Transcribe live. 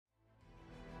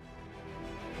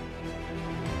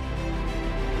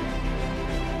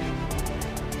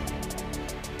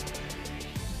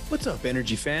What's up,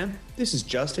 Energy fam? This is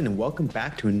Justin, and welcome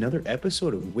back to another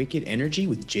episode of Wicked Energy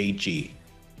with JG.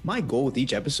 My goal with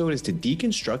each episode is to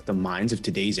deconstruct the minds of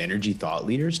today's energy thought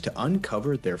leaders to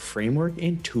uncover their framework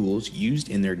and tools used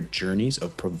in their journeys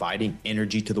of providing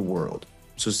energy to the world.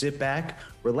 So sit back,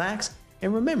 relax,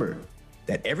 and remember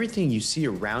that everything you see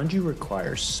around you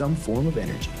requires some form of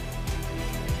energy.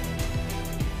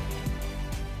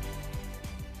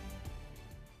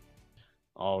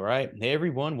 All right. Hey,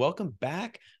 everyone. Welcome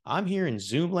back. I'm here in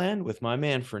Zoomland with my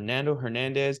man, Fernando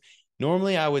Hernandez.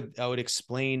 Normally, I would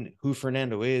explain who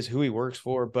Fernando is, who he works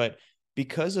for, but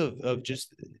because of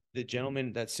just the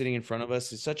gentleman that's sitting in front of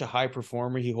us is such a high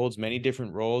performer, he holds many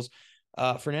different roles.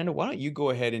 Fernando, why don't you go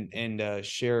ahead and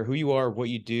share who you are, what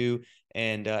you do,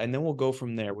 and then we'll go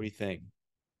from there. What do you think?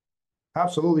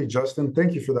 Absolutely, Justin.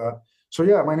 Thank you for that. So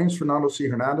yeah, my name is Fernando C.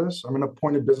 Hernandez. I'm an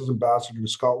appointed business ambassador to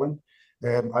Scotland,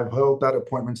 and I've held that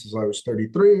appointment since I was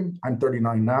 33. I'm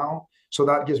 39 now. So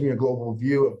that gives me a global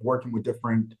view of working with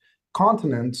different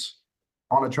continents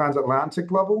on a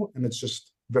transatlantic level, and it's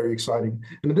just very exciting.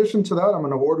 In addition to that, I'm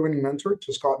an award-winning mentor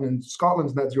to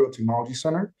Scotland's Net Zero Technology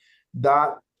Center.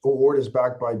 That award is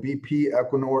backed by BP,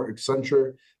 Equinor,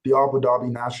 Accenture, the Abu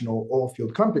Dhabi National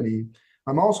Oilfield Company.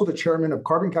 I'm also the chairman of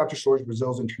Carbon Capture Storage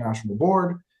Brazil's international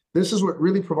board. This is what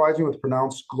really provides me with a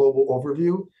pronounced global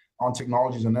overview on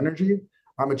technologies and energy.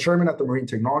 I'm a chairman at the Marine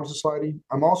Technology Society.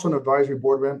 I'm also an advisory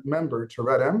board member to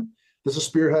REDM. This is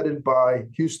spearheaded by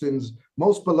Houston's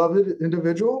most beloved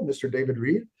individual, Mr. David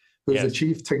Reed, who's the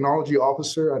Chief Technology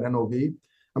Officer at NOV.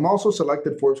 I'm also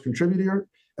selected Forbes contributor,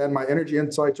 and my energy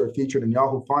insights are featured in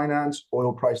Yahoo Finance,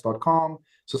 oilprice.com,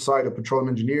 Society of Petroleum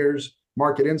Engineers,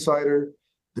 Market Insider,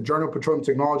 the Journal of Petroleum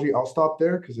Technology. I'll stop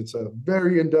there because it's a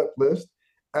very in-depth list.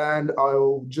 And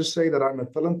I'll just say that I'm a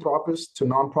philanthropist to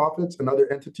nonprofits and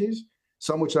other entities,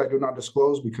 some which I do not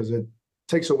disclose because it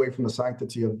takes away from the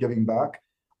sanctity of giving back.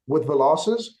 With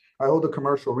Velocis, I hold a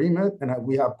commercial remit, and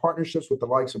we have partnerships with the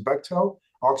likes of Bechtel,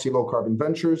 Oxy Low Carbon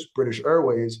Ventures, British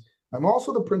Airways. I'm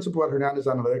also the principal at Hernandez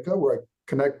Analytica, where I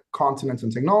connect continents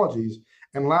and technologies.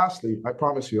 And lastly, I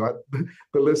promise you,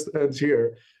 the list ends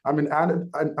here. I'm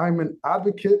an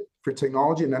advocate for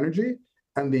technology and energy,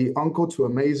 and the uncle to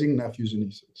amazing nephews and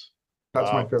nieces.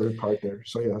 That's my favorite part there.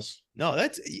 So yes. No,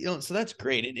 so that's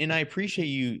great. And I appreciate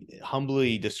you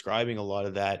humbly describing a lot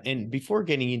of that. And before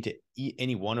getting into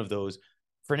any one of those,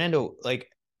 Fernando, like,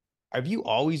 have you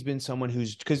always been someone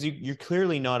who's, because you're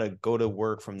clearly not a go to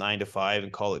work from 9 to 5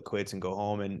 and call it quits and go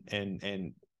home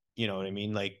and you know what I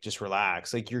mean? Like, just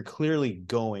relax. Like, you're clearly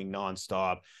going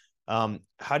nonstop.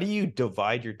 How do you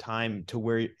divide your time to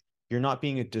where you're not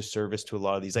being a disservice to a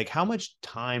lot of these? Like, how much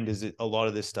time does a lot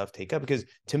of this stuff take up? Because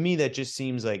to me, that just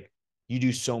seems like you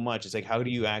do so much. It's like, how do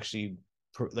you actually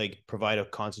provide a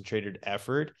concentrated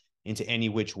effort into any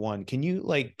which one? Can you,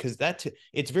 like, because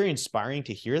it's very inspiring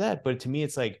to hear that, but to me,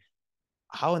 it's like,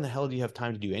 how in the hell do you have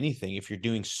time to do anything if you're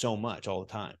doing so much all the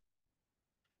time?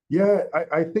 Yeah,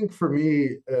 I think for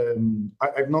me,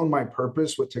 I've known my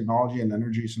purpose with technology and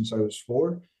energy since I was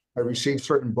 4. I received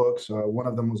certain books. One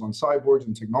of them was on cyborgs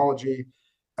and technology.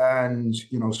 And,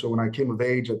 so when I came of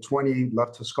age at 20,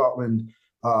 left to Scotland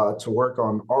to work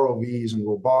on ROVs and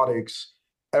robotics,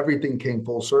 everything came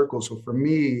full circle. So for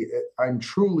me, I'm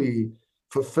truly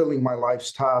fulfilling my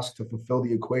life's task to fulfill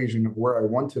the equation of where I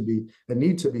want to be and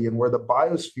need to be and where the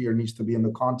biosphere needs to be in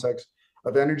the context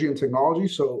of energy and technology.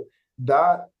 So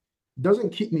that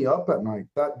doesn't keep me up at night.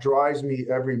 That drives me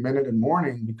every minute and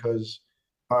morning because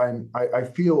I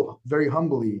feel very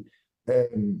humbly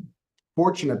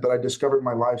fortunate that I discovered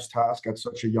my life's task at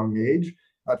such a young age,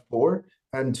 at 4,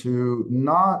 and to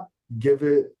not give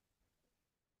it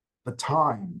the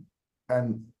time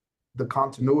and the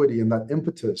continuity and that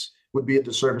impetus would be a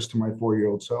disservice to my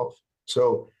 4-year-old self.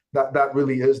 So that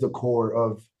really is the core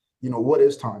of, what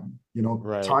is time?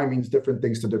 Right. Time means different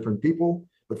things to different people,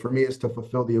 but for me, it's to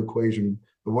fulfill the equation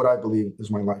of what I believe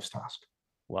is my life's task.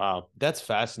 Wow, that's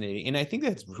fascinating. And I think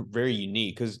that's very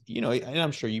unique because, and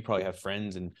I'm sure you probably have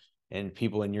friends and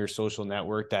people in your social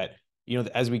network that,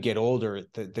 as we get older,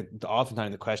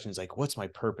 oftentimes the question is like, what's my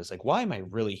purpose? Like, why am I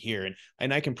really here?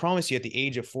 And I can promise you at the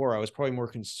age of 4, I was probably more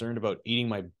concerned about eating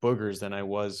my boogers than I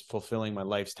was fulfilling my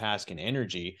life's task and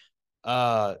energy.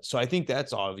 So I think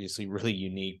that's obviously really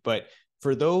unique. But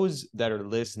for those that are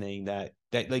listening that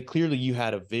like clearly you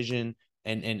had a vision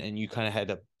and you kind of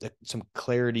had some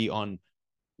clarity on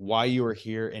why you were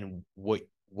here and what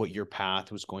your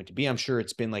path was going to be. I'm sure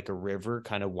it's been like a river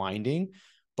kind of winding,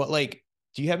 but like,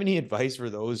 do you have any advice for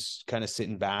those kind of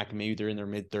sitting back, maybe they're in their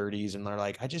mid 30s and they're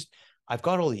like, I've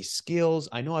got all these skills.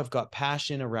 I know I've got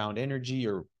passion around energy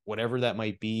or whatever that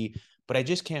might be, but I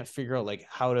just can't figure out like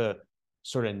how to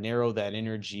sort of narrow that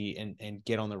energy and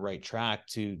get on the right track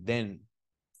to then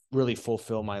really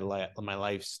fulfill my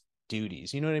life's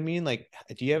duties. You know what I mean? Like,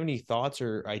 do you have any thoughts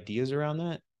or ideas around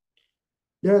that?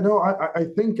 Yeah, no, I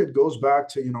think it goes back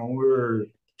to, when we were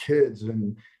kids,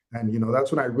 and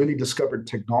that's when I really discovered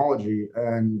technology.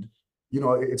 And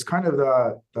it's kind of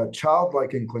that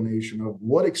childlike inclination of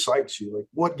what excites you, like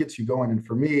what gets you going. And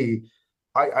for me,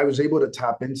 I was able to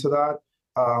tap into that.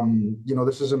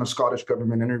 This isn't a Scottish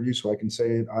government interview, so I can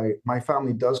say it. My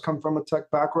family does come from a tech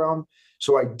background,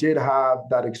 so I did have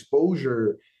that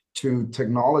exposure to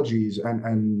technologies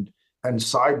and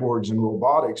cyborgs and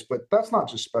robotics. But that's not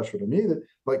just special to me. That,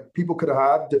 like, people could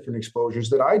have different exposures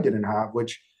that I didn't have,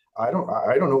 which I don't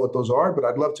know what those are, but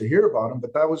I'd love to hear about them.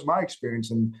 But that was my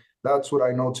experience, and that's what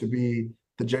I know to be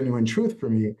the genuine truth for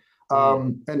me.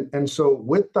 Mm. And so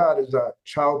with that is that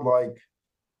childlike,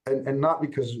 and not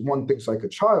because one thinks like a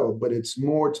child, but it's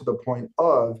more to the point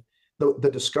of the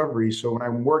discovery. So when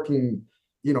I'm working,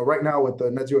 right now with the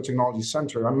Net Zero Technology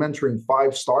Center, I'm mentoring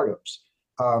 5 startups.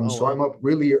 Oh, So I'm wow. up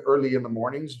really early in the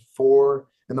mornings, 4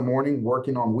 in the morning,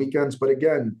 working on weekends. But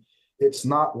again, it's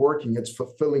not working, it's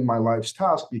fulfilling my life's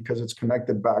task because it's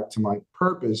connected back to my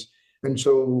purpose. And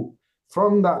so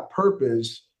from that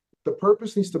purpose, the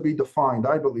purpose needs to be defined,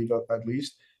 I believe, at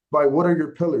least, by what are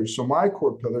your pillars. So my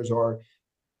core pillars are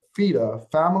FIDA,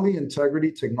 family,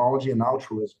 integrity, technology, and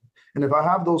altruism. And if I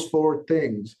have those 4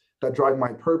 things that drive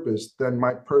my purpose, then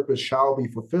my purpose shall be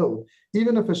fulfilled,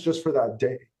 even if it's just for that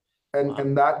day. And Wow.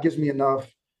 and that gives me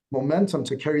enough momentum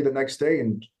to carry the next day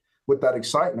and with that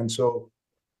excitement. So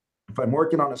if I'm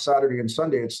working on a Saturday and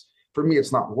Sunday, it's for me,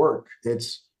 it's not work.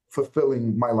 It's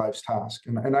fulfilling my life's task.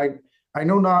 And I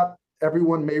know not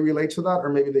everyone may relate to that, or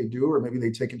maybe they do, or maybe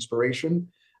they take inspiration.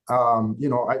 I'm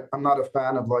not a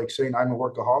fan of like saying I'm a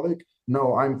workaholic.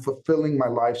 No, I'm fulfilling my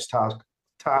life's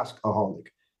taskaholic.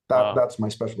 Wow. That's my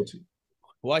specialty.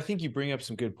 Well, I think you bring up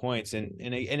some good points, and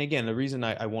again, the reason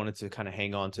I wanted to kind of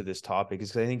hang on to this topic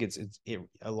is because I think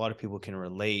a lot of people can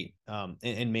relate,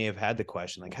 and may have had the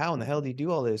question like, how in the hell do you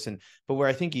do all this? And but where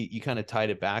I think you kind of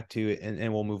tied it back to,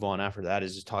 and we'll move on after that,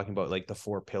 is just talking about like the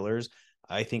 4 pillars.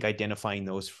 I think identifying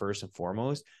those first and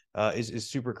foremost is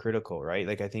super critical, right?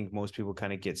 Like I think most people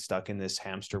kind of get stuck in this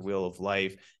hamster wheel of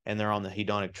life, and they're on the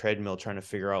hedonic treadmill trying to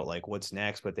figure out like what's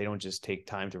next, but they don't just take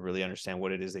time to really understand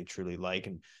what it is they truly like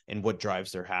and what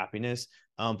drives their happiness.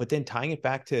 But then tying it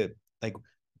back to like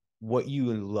what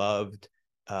you loved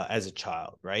as a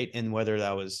child, right? And whether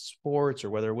that was sports or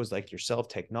whether it was like yourself,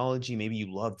 technology, maybe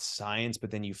you loved science, but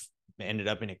then you ended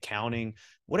up in accounting,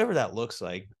 whatever that looks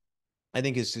like. I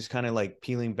think it's just kind of like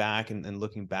peeling back and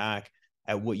looking back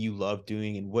at what you love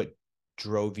doing and what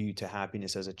drove you to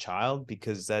happiness as a child,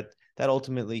 because that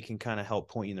ultimately can kind of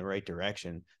help point you in the right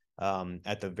direction,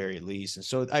 at the very least. And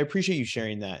so I appreciate you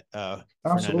sharing that, Fernando.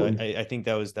 Absolutely. I think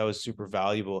that was super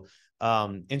valuable.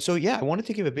 And so yeah, I wanted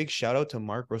to give a big shout out to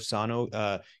Mark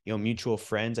Rossano, mutual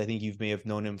friends. I think you may have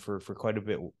known him for quite a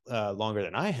bit longer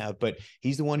than I have, but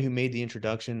he's the one who made the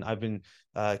introduction. I've been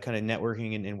kind of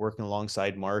networking and working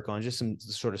alongside Mark on just some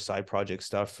sort of side project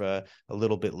stuff a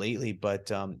little bit lately.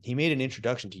 But he made an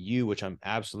introduction to you, which I'm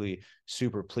absolutely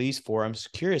super pleased for. I'm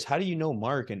curious, how do you know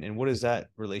Mark, and what does that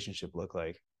relationship look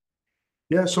like?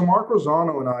 Yeah, so Mark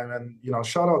Rosano and I, and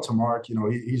shout out to Mark.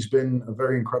 He's been a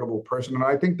very incredible person, and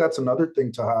I think that's another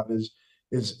thing to have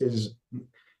is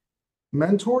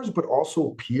mentors, but also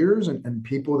peers and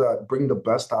people that bring the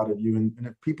best out of you. And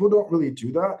if people don't really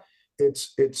do that,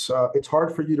 it's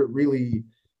hard for you to really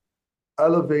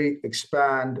elevate,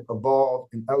 expand, evolve,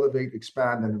 and elevate,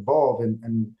 expand, and evolve.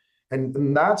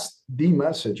 And that's the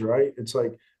message, right? It's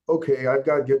like, okay, I've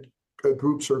got to get a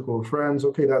group circle of friends.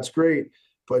 Okay, that's great.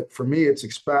 But for me, it's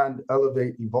expand,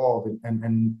 elevate, evolve.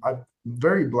 And I'm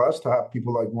very blessed to have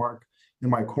people like Mark in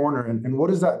my corner. And what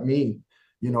does that mean?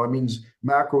 It means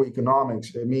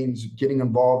macroeconomics. It means getting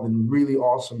involved in really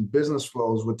awesome business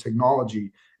flows with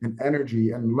technology and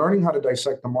energy and learning how to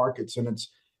dissect the markets. And it's,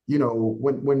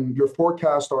 when your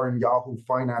forecasts are in Yahoo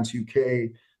Finance UK,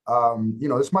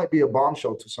 this might be a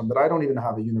bombshell to some, but I don't even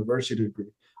have a university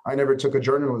degree. I never took a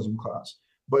journalism class,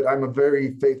 but I'm a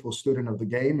very faithful student of the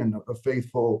game and a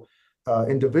faithful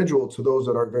individual to those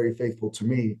that are very faithful to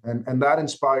me. And that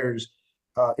inspires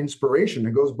inspiration.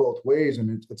 It goes both ways,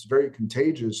 and it's very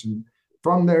contagious. And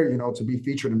from there, to be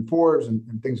featured in Forbes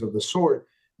and things of the sort,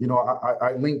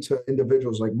 I link to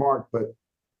individuals like Mark. But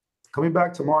coming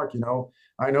back to Mark,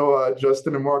 I know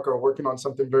Justin and Mark are working on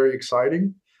something very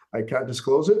exciting. I can't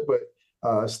disclose it, but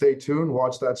stay tuned,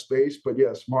 watch that space. But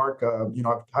yes, Mark,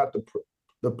 I've had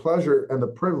the pleasure and the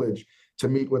privilege to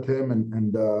meet with him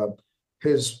and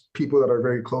his people that are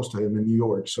very close to him in New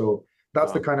York. So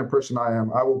that's the Wow. kind of person I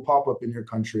am. I will pop up in your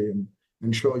country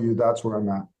and show you that's where I'm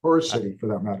at, or a I, city for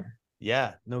that matter.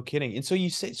 yeah, no kidding. And so you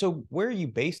say, so where are you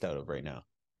based out of right now?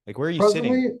 Like, where are you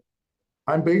sitting? Presently,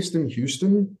 I'm based in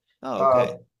Houston, Oh, uh,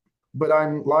 okay. but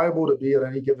I'm liable to be at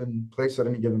any given place at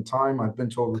any given time. I've been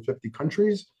to over 50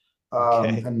 countries,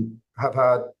 Okay. and have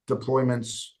had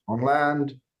deployments on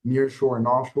land, near shore, and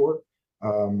offshore.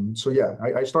 So yeah,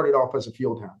 I started off as a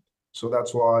field hand. So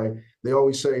that's why they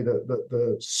always say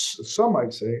that some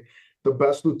might say the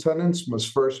best lieutenants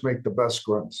must first make the best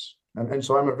grunts. And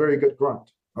so I'm a very good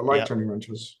grunt. I like Yep. turning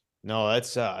wrenches. No,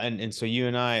 that's and so you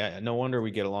and no wonder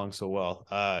we get along so well.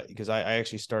 Because I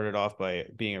actually started off by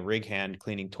being a rig hand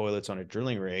cleaning toilets on a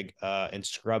drilling rig, and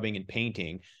scrubbing and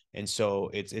painting. And so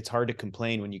it's hard to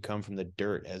complain when you come from the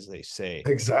dirt, as they say.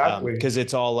 Exactly. Because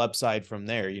it's all upside from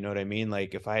there. You know what I mean?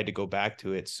 Like if I had to go back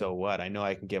to it, so what? I know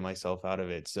I can get myself out of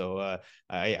it. So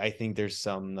I think there's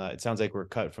some it sounds like we're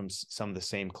cut from some of the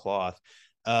same cloth.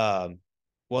 Um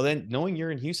well, then, knowing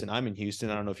you're in Houston, I'm in Houston.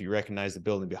 I don't know if you recognize the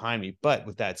building behind me, but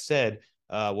with that said,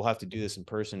 we'll have to do this in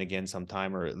person again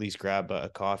sometime, or at least grab a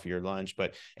coffee or lunch.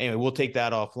 But anyway, we'll take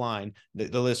that offline.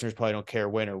 The listeners probably don't care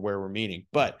when or where we're meeting.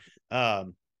 But are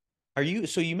you?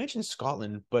 So you mentioned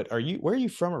Scotland, but are you? Where are you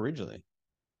from originally?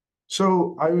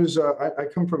 So I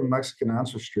come from Mexican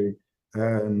ancestry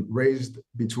and raised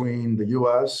between the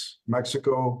US,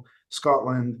 Mexico,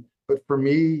 Scotland. But for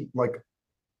me, like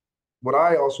what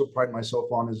I also pride myself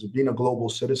on is being a global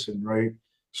citizen, right? Yeah.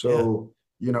 So,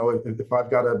 if I've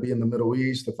got to be in the Middle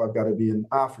East, if I've got to be in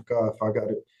Africa, if I got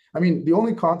to, I mean, the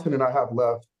only continent I have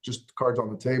left, just cards on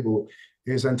the table,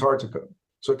 is Antarctica.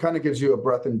 So it kind of gives you a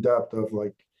breadth and depth of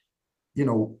like,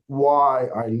 why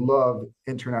I love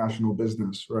international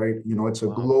business, right? It's a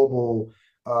Wow. global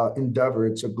endeavor,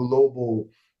 it's a global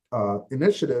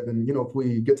initiative. And, if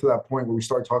we get to that point where we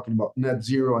start talking about net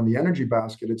zero and the energy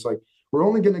basket, it's like we're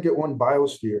only going to get one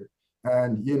biosphere.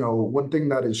 And, one thing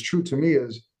that is true to me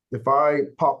is if I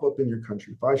pop up in your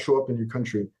country, if I show up in your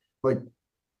country, like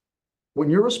when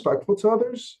you're respectful to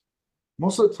others,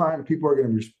 most of the time people are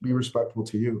going to be respectful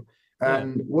to you. Yeah.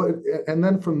 And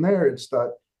then from there it's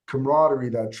that camaraderie,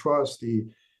 that trust, the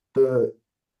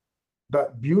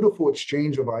that beautiful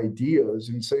exchange of ideas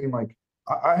and saying like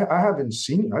I haven't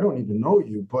seen you, I don't even know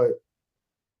you, but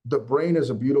the brain is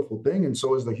a beautiful thing and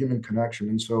so is the human connection.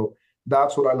 And so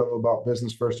that's what I love about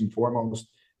business first and foremost,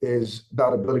 is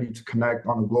that ability to connect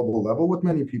on a global level with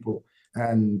many people.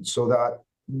 And so that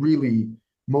really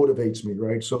motivates me,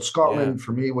 right? So Yeah. Scotland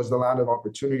for me was the land of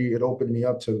opportunity. It opened me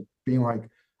up to being like,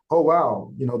 oh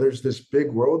wow, there's this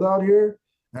big world out here.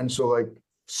 And so like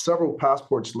several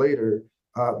passports later,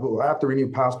 well, I have to renew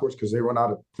passports because they run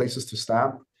out of places to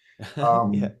stamp. Yeah.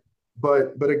 um,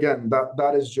 but again,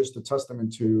 that is just a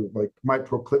testament to like my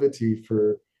proclivity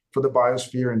for the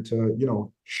biosphere and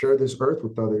to share this earth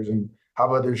with others and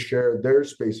have others share their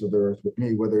space of the earth with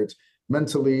me, whether it's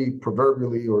mentally,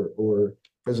 proverbially, or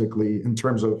physically in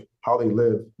terms of how they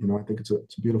live. I think it's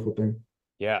a beautiful thing.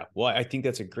 Yeah, well, I think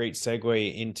that's a great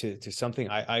segue into something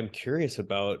I'm curious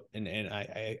about, and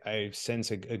I sense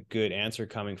a good answer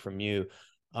coming from you.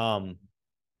 Um,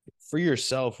 for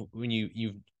yourself, when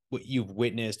you've what you've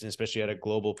witnessed, and especially at a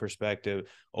global perspective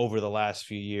over the last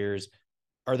few years,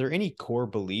 are there any core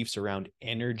beliefs around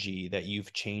energy that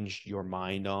you've changed your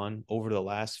mind on over the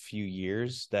last few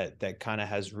years that kind of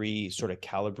has sort of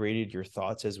calibrated your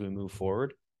thoughts as we move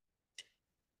forward?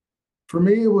 For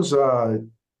me, it was the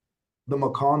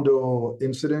Macondo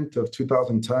incident of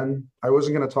 2010. I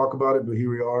wasn't going to talk about it, but here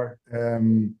we are.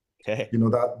 Okay.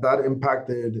 That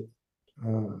impacted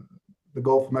uh, the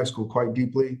Gulf of Mexico quite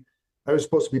deeply. I was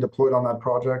supposed to be deployed on that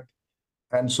project.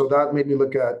 And so that made me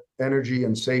look at energy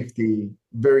and safety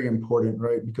very important,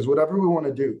 right? Because whatever we want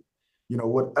to do,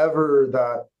 whatever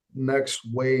that next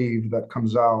wave that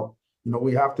comes out,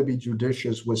 we have to be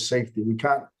judicious with safety. We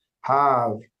can't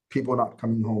have people not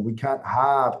coming home. We can't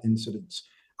have incidents.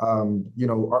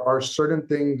 Are certain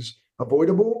things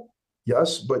avoidable?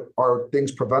 Yes, but are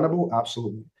things preventable?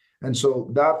 Absolutely. And so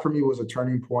that for me was a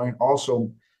turning point.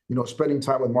 Also, spending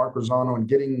time with Mark Rosano and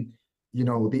getting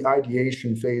the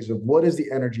ideation phase of what is the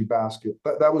energy basket.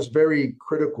 That was very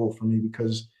critical for me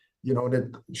because,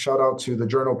 shout out to the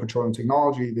Journal of Petroleum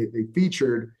Technology. They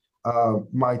featured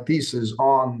my thesis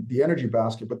on the energy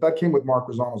basket, but that came with Mark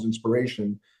Rosano's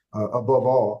inspiration above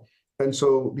all. And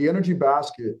so the energy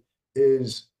basket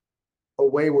is a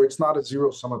way where it's not a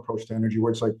zero sum approach to energy,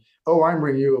 where it's like, oh, I'm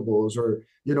renewables or,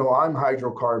 I'm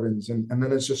hydrocarbons. And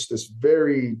then it's just this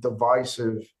very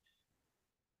divisive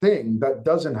thing that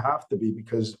doesn't have to be,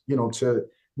 because to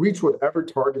reach whatever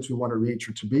targets we want to reach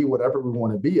or to be whatever we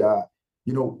want to be at,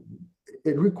 you know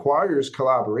it requires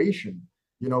collaboration.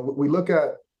 We look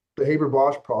at the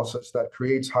Haber-Bosch process that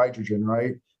creates hydrogen,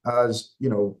 right? As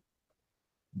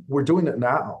we're doing it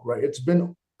now, right? It's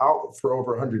been out for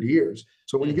over 100 years.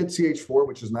 So when you get CH4,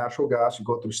 which is natural gas, you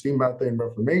go through steam methane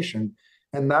reformation,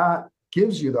 and that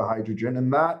gives you the hydrogen,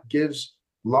 and that gives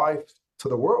life to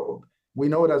the world. We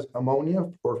know it as ammonia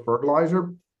or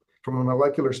fertilizer. From a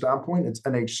molecular standpoint, it's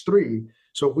NH3.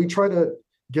 So if we try to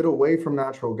get away from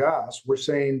natural gas, we're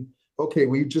saying, okay,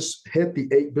 we just hit the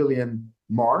 8 billion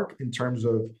mark in terms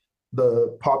of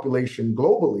the population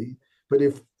globally. But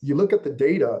if you look at the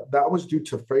data, that was due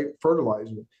to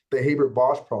fertilizer, the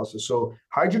Haber-Bosch process. So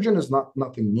hydrogen is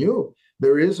nothing new.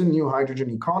 There is a new hydrogen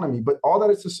economy, but all that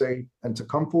is to say, and to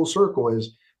come full circle,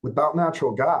 is without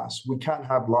natural gas, we can't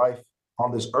have life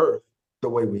on this earth the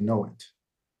way we know it.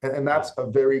 And that's a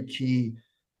very key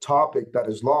topic that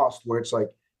is lost, where it's like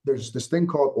there's this thing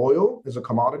called oil as a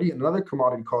commodity and another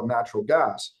commodity called natural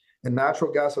gas. And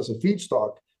natural gas as a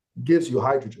feedstock gives you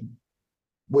hydrogen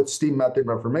with steam methane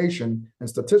reformation. And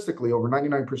statistically, over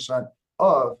 99%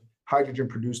 of hydrogen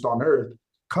produced on Earth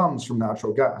comes from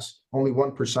natural gas. Only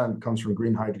 1% comes from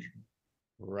green hydrogen.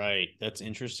 Right. That's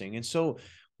interesting. And so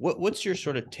what's your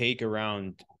sort of take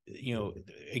around,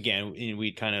 again,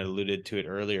 we kind of alluded to it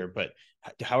earlier, but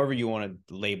however you want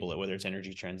to label it, whether it's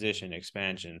energy transition,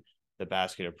 expansion, the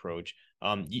basket approach,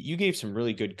 you gave some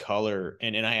really good color,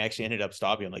 and I actually ended up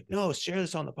stopping. I'm like, no, share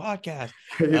this on the podcast.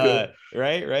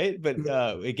 Right.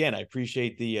 But again, I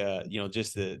appreciate the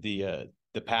just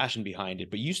the passion behind it.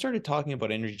 But you started talking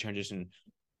about energy transition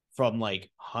from like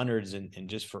hundreds and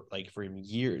just for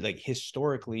years, like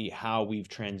historically how we've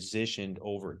transitioned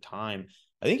over time.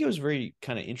 I think it was very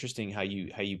kind of interesting how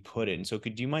you put it. And so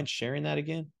do you mind sharing that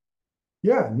again?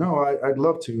 Yeah, no, I'd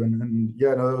love to. And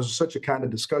yeah, no, it was such a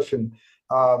candid discussion.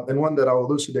 And one that I'll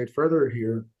elucidate further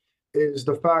here is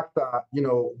the fact that,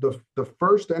 the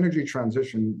first energy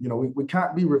transition, we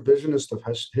can't be revisionist of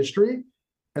history.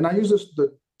 And I use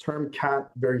the term can't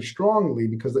very strongly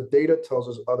because the data tells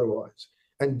us otherwise.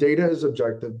 And data is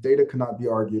objective. Data cannot be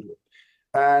argued with.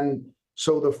 And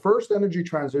so the first energy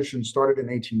transition started in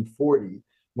 1840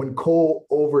 when coal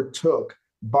overtook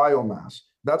biomass.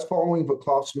 That's following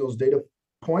Vaclav's data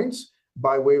points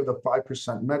by way of the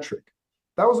 5% metric.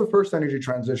 That was the first energy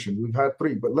transition. We've had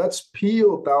three, but let's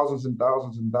peel thousands and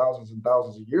thousands and thousands and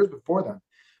thousands of years before then.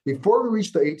 Before we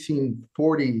reached the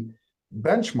 1840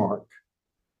 benchmark,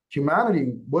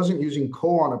 humanity wasn't using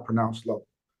coal on a pronounced level,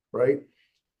 right?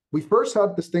 We first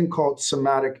had this thing called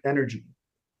somatic energy.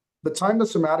 The time the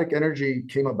somatic energy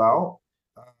came about,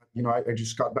 I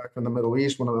just got back from the Middle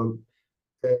East, one of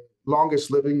the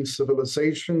longest living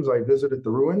civilizations. I visited the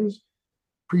ruins,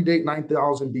 predate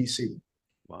 9000 BC.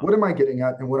 Wow. What am I getting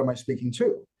at and what am I speaking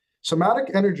to?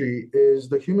 Somatic energy is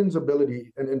the human's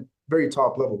ability, and in very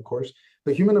top level, of course,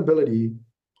 the human ability,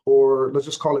 or let's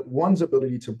just call it one's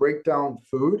ability to break down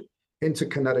food into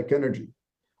kinetic energy.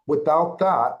 Without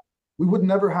that, we would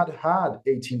never have had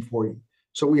 1840.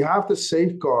 So we have to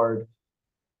safeguard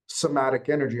somatic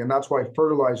energy. And that's why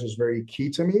fertilizer is very key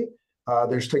to me.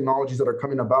 There's technologies that are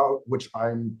coming about, which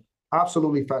I'm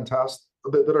absolutely fantastic,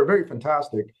 that are very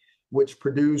fantastic, which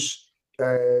produce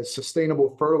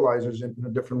sustainable fertilizers in a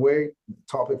different way.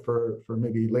 Topic for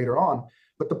maybe later on.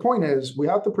 But the point is, we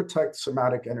have to protect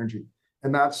somatic energy,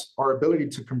 and that's our ability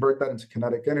to convert that into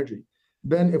kinetic energy.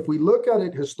 Then if we look at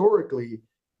it historically,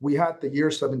 we had the year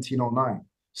 1709.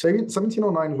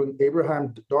 1709 when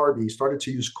Abraham Darby started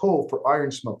to use coal for iron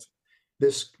smelting.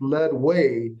 This led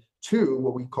way to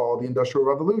what we call the Industrial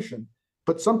Revolution.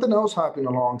 But something else happened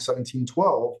along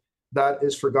 1712 that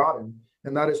is forgotten,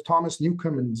 and that is Thomas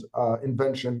Newcomen's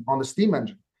invention on the steam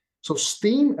engine. So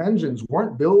steam engines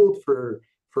weren't built for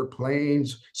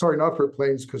planes. Sorry, not for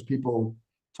planes, because people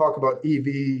talk about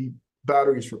EV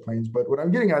batteries for planes. But what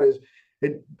I'm getting at is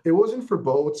it wasn't for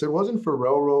boats. It wasn't for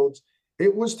railroads.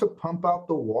 It was to pump out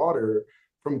the water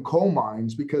from coal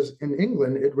mines, because in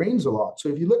England, it rains a lot. So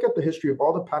if you look at the history of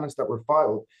all the patents that were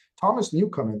filed, Thomas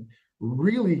Newcomen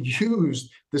really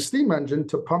used the steam engine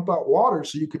to pump out water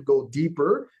so you could go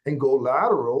deeper and go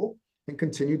lateral and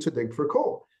continue to dig for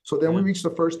coal. So then we reached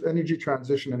the first energy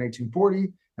transition in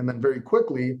 1840. And then very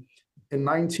quickly in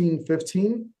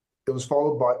 1915, it was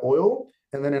followed by oil.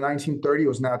 And then in 1930, it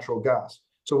was natural gas.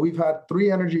 So we've had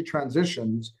three energy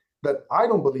transitions that I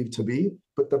don't believe to be,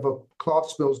 but the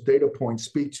Vaclav's data points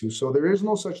speak to. So there is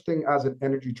no such thing as an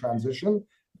energy transition.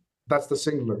 That's the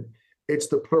singular. It's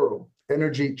the plural,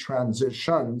 energy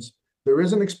transitions. There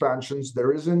isn't expansions.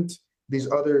 There isn't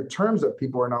these other terms that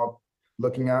people are now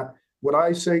looking at. What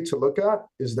I say to look at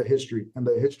is the history, and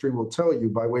the history will tell you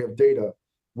by way of data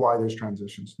why there's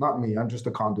transitions. Not me. I'm just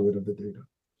a conduit of the data.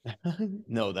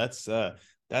 No,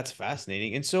 that's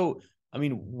fascinating. And so, I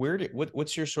mean,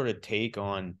 what's your sort of take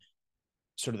on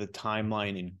sort of the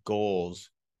timeline and goals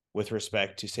with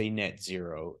respect to, say, net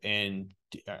zero? And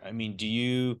I mean, do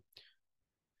you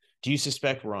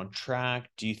suspect we're on track?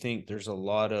 Do you think there's a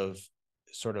lot of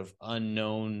sort of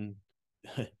unknown,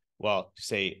 well,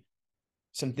 say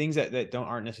some things that don't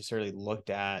aren't necessarily looked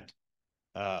at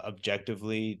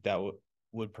objectively that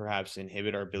would perhaps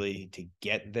inhibit our ability to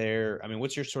get there? I mean,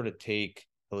 what's your sort of take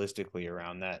holistically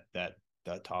around that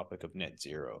topic of net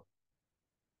zero?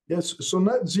 Yes, so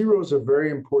net zero is a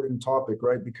very important topic,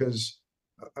 right? Because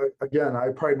again, I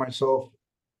pride myself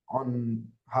on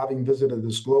having visited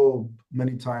this globe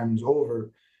many times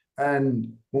over.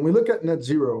 And when we look at net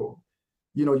zero,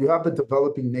 you have the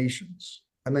developing nations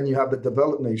and then you have the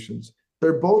developed nations.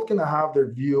 They're both going to have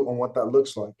their view on what that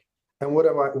looks like. And what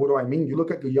do I mean? You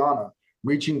look at Guyana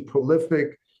reaching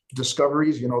prolific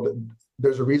discoveries.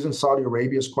 There's a reason Saudi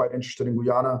Arabia is quite interested in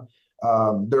Guyana.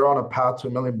 They're on a path to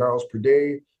 1 million barrels per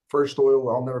day. First oil,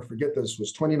 I'll never forget this,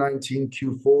 was 2019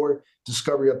 Q4.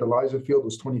 Discovery at the Liza field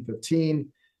was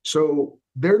 2015. So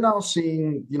they're now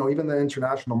seeing, even the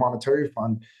International Monetary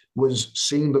Fund was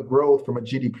seeing the growth from a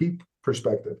GDP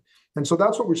perspective. And so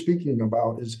that's what we're speaking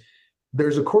about is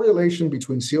there's a correlation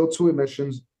between CO2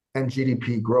 emissions and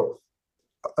GDP growth,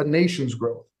 a nation's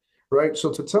growth, right?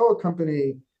 So to tell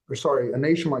a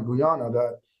nation like Guyana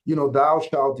that, thou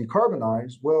shalt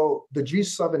decarbonize, well, the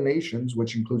G7 nations,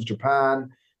 which includes Japan,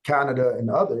 Canada,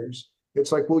 and others,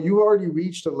 it's like, well, you already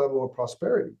reached a level of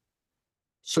prosperity.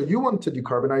 So you want to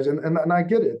decarbonize, and I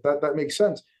get it. That makes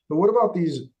sense. But what about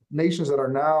these nations that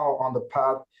are now on the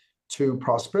path to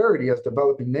prosperity as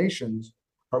developing nations?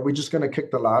 Are we just going to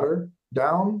kick the ladder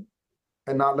down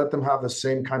and not let them have the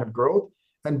same kind of growth?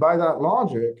 And by that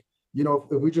logic,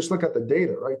 if we just look at the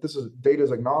data, right? This is data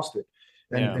is agnostic,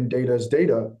 Yeah. and data is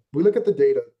data. We look at the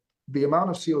data, the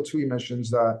amount of CO2 emissions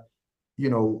that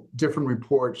different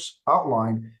reports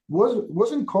outline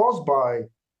wasn't caused by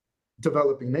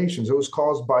developing nations. It was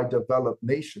caused by developed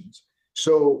nations.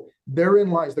 So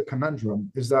therein lies the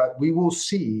conundrum, is that we will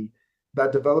see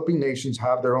that developing nations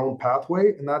have their own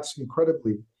pathway, and that's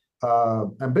incredibly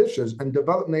ambitious, and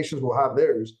developed nations will have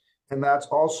theirs. And that's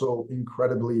also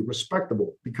incredibly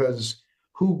respectable, because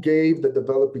who gave the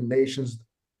developing nations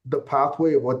the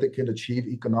pathway of what they can achieve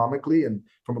economically and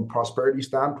from a prosperity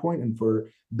standpoint, and for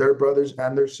their brothers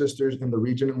and their sisters in the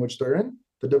region in which they're in?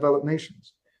 The developed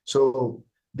nations. So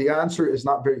the answer is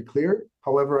not very clear.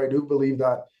 However, I do believe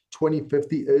that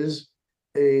 2050 is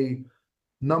a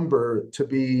number to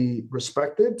be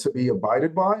respected, to be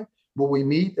abided by. Will we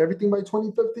meet everything by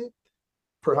 2050?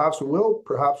 Perhaps we will,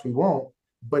 perhaps we won't,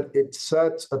 but it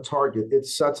sets a target. It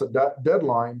sets a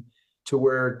deadline to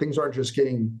where things aren't just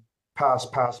getting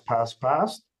passed,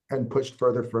 and pushed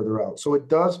further out. So it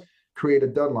does create a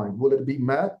deadline. Will it be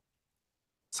met?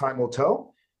 Time will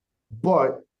tell.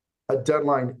 But a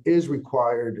deadline is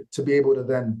required to be able to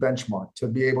then benchmark, to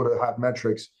be able to have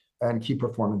metrics and key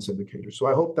performance indicators. So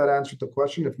I hope that answered the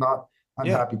question. If not, I'm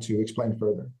Yeah. happy to explain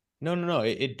further. No.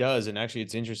 It does. And actually,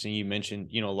 it's interesting. You mentioned,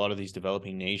 a lot of these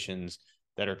developing nations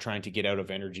that are trying to get out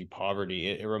of energy poverty.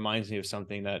 It reminds me of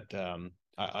something that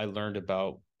I learned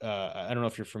about. I don't know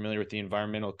if you're familiar with the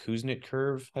environmental Kuznets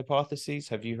curve hypothesis.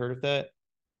 Have you heard of that?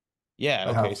 Yeah. I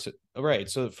Okay. have. So, right.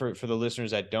 So for the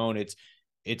listeners that don't,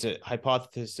 it's a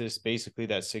hypothesis basically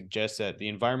that suggests that the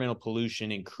environmental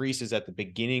pollution increases at the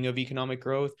beginning of economic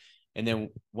growth. And then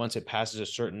once it passes a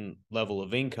certain level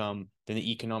of income, then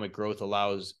the economic growth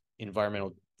allows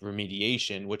environmental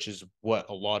remediation, which is what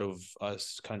a lot of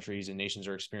us countries and nations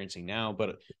are experiencing now.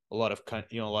 But a lot of,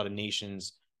 a lot of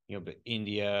nations, but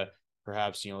India,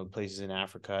 perhaps, places in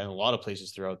Africa and a lot of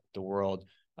places throughout the world,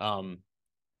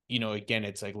 again,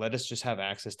 it's like, let us just have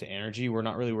access to energy. We're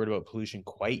not really worried about pollution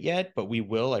quite yet, but we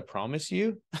will, I promise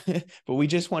you. But we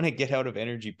just want to get out of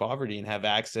energy poverty and have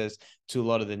access to a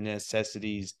lot of the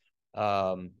necessities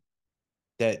that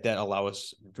allow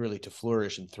us really to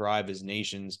flourish and thrive as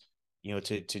nations,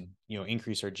 to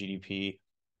increase our GDP,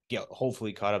 get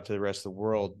hopefully caught up to the rest of the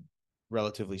world,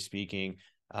 relatively speaking.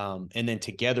 And then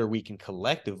together we can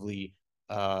collectively,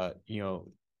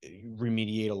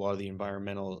 remediate a lot of the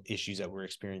environmental issues that we're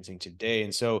experiencing today.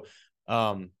 And so,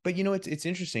 but it's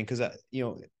interesting because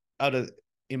out of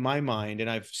in my mind, and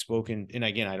I've spoken, and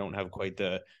again, I don't have quite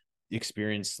the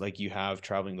experience like you have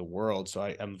traveling the world, so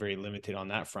I'm very limited on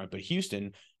that front. But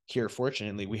Houston here,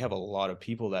 fortunately, we have a lot of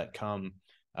people that come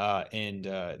and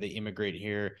they immigrate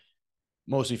here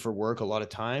mostly for work a lot of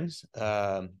times,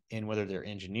 and whether they're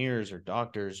engineers or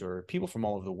doctors or people from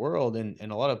all over the world,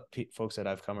 and a lot of folks that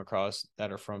I've come across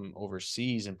that are from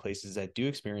overseas and places that do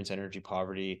experience energy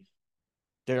poverty,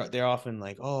 they're often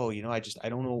like, oh, I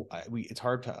don't know, it's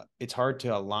hard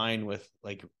to align with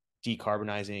like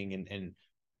decarbonizing, and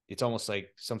it's almost like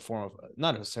some form of,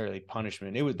 not necessarily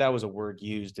punishment. That was a word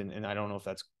used, and I don't know if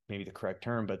that's maybe the correct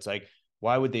term, but it's like,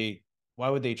 why would they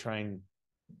try and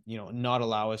not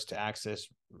allow us to access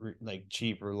like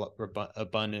cheap,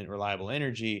 abundant, reliable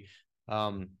energy,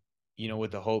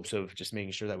 with the hopes of just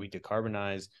making sure that we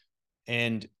decarbonize.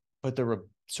 And but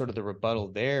sort of the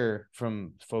rebuttal there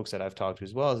from folks that I've talked to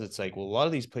as well is, it's like, well, a lot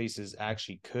of these places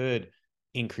actually could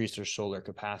increase their solar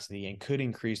capacity and could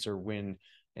increase their wind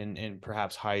and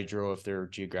perhaps hydro if they're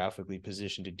geographically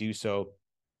positioned to do so.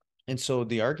 And so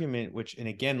the argument, which, and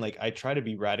again, like, I try to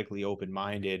be radically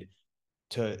open-minded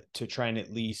to try and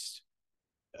at least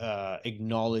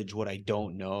acknowledge what I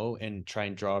don't know and try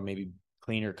and draw maybe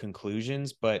cleaner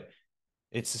conclusions. But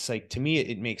it's just like, to me,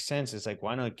 it makes sense. It's like,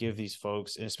 why not give these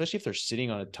folks, and especially if they're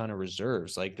sitting on a ton of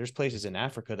reserves, like there's places in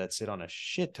Africa that sit on a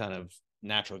shit ton of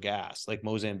natural gas, like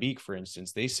Mozambique, for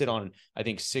instance. They sit on, I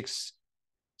think,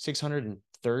 630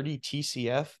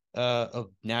 TCF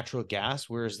of natural gas,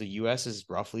 whereas the US is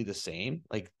roughly the same.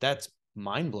 Like, that's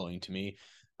mind blowing to me.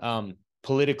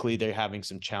 Politically, they're having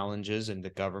some challenges in the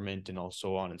government and all,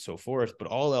 so on and so forth. But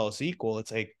all else equal,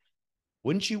 it's like,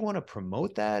 wouldn't you want to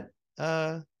promote that,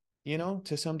 to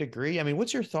some degree? I mean,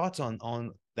 what's your thoughts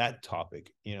on that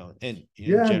topic, and in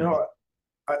Yeah, general? no,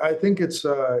 I think it's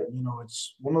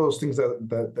it's one of those things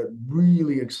that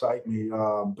really excite me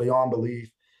beyond belief.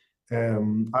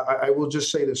 I will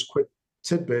just say this quick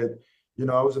tidbit.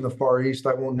 I was in the Far East.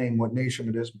 I won't name what nation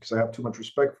it is because I have too much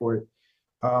respect for it.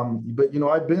 But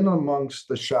I've been amongst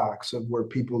the shacks of where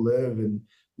people live and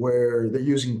where they're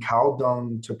using cow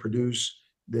dung to produce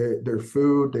their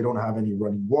food. They don't have any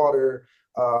running water.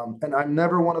 And I'm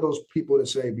never one of those people to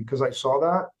say, because I saw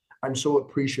that, I'm so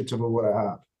appreciative of what I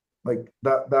have. Like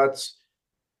that's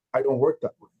I don't work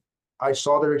that way. I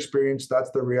saw their experience. That's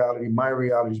their reality. My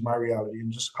reality is my reality.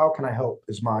 And just how can I help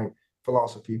is my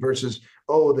philosophy versus,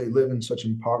 oh, they live in such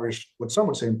impoverished, what some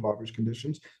would say impoverished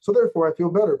conditions. So therefore I feel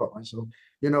better about myself.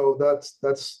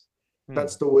 That's Hmm.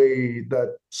 the way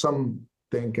that some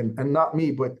think, and not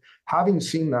me, but having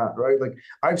seen that, right? Like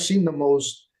I've seen the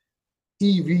most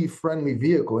EV friendly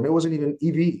vehicle, and it wasn't even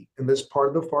EV in this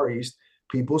part of the Far East.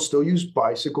 People still use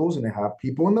bicycles and they have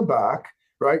people in the back,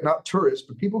 right? Not tourists,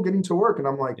 but people getting to work. And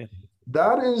I'm like, Yeah.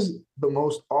 that is the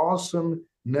most awesome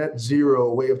net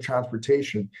zero way of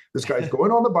transportation. This guy's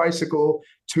going on the bicycle,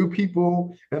 two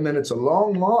people, and then it's a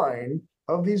long line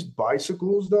of these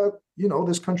bicycles that,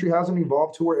 this country hasn't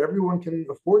evolved to where everyone can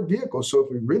afford vehicles. So if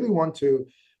we really want to,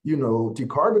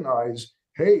 decarbonize,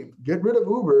 hey, get rid of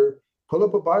Uber, pull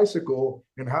up a bicycle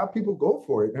and have people go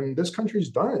for it. And this country's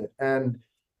done it. And,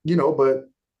 but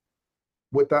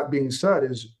with that being said,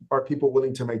 are people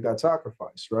willing to make that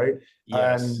sacrifice, right?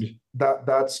 Yes. And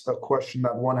that's a question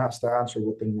that one has to answer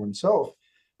within oneself.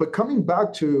 But coming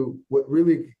back to what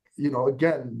really,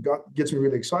 again, gets me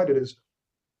really excited is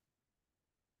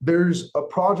there's a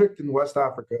project in West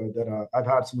Africa that I've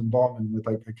had some involvement with.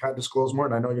 Like, I can't disclose more,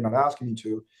 and I know you're not asking me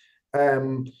to.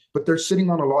 But they're sitting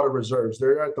on a lot of reserves.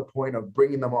 They're at the point of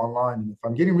bringing them online. And if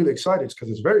I'm getting really excited, it's because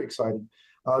it's very exciting.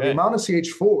 The Okay. amount of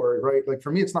CH4, right? Like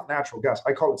for me, it's not natural gas.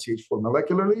 I call it CH4.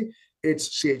 Molecularly, it's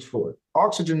CH4.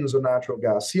 Oxygen is a natural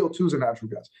gas. CO2 is a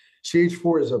natural gas.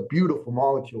 CH4 is a beautiful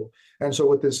molecule. And so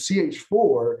with this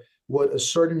CH4, what a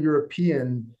certain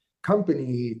European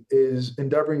company is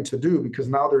endeavoring to do, because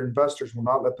now their investors will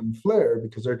not let them flare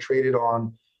because they're traded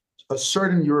on a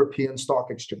certain European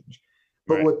stock exchange.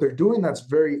 But Right. what they're doing that's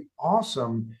very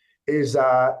awesome is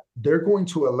that they're going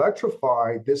to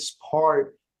electrify this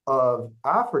part of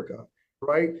Africa,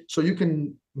 right? So you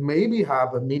can maybe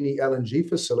have a mini LNG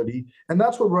facility. And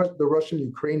that's what the Russian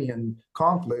Ukrainian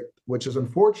conflict, which is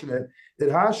unfortunate, it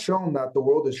has shown that the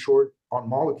world is short on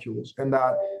molecules and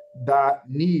that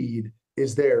need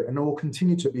is there and it will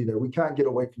continue to be there. We can't get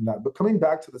away from that. But coming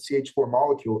back to the CH4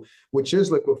 molecule, which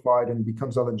is liquefied and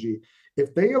becomes LNG,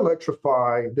 if they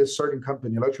electrify, this certain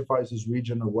company electrifies this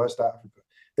region of West Africa,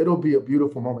 it'll be a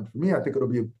beautiful moment for me. I think it'll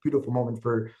be a beautiful moment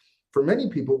for many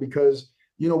people because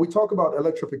we talk about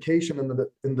electrification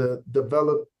in the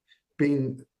developed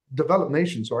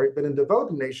nations, sorry, but in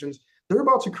developing nations, they're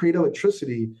about to create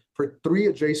electricity for 3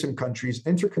 adjacent countries,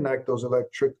 interconnect those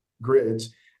electric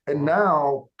grids, and Wow.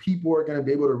 now people are going to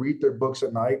be able to read their books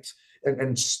at night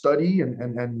and study and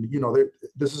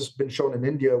this has been shown in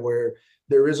India where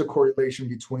there is a correlation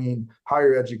between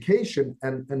higher education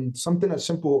and something as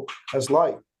simple as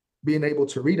light, being able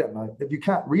to read at night. If you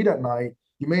can't read at night,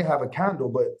 you may have a candle,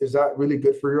 but is that really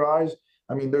good for your eyes?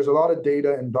 I mean, there's a lot of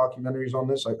data and documentaries on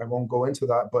this. I won't go into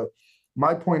that, but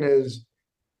my point is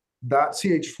that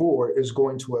CH4 is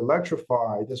going to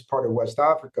electrify this part of West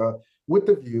Africa with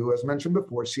the view, as mentioned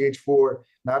before, CH4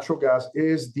 natural gas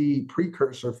is the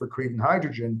precursor for creating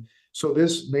hydrogen. So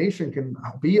this nation can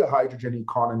be a hydrogen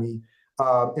economy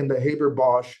in the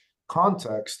Haber-Bosch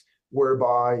context,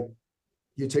 whereby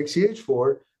you take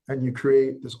CH4 and you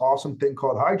create this awesome thing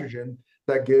called hydrogen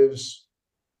that gives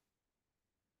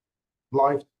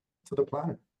life to the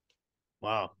planet.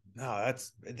 Wow. No,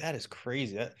 that is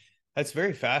crazy. That's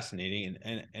very fascinating.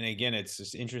 And again, it's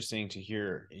just interesting to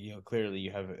hear, clearly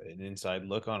you have an inside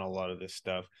look on a lot of this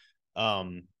stuff.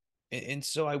 And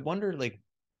so I wonder, like,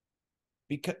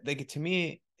 because like to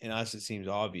me and us, it seems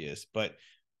obvious, but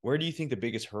where do you think the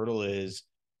biggest hurdle is?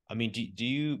 I mean,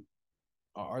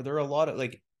 are there a lot of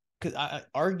like, because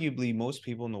arguably most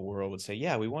people in the world would say,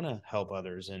 yeah, we want to help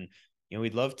others, and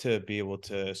we'd love to be able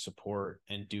to support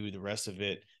and do the rest of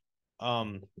it.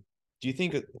 Do you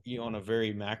think on a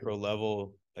very macro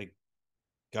level, like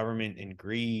government and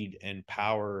greed and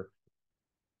power,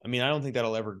 I mean, I don't think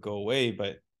that'll ever go away,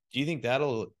 but do you think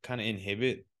that'll kind of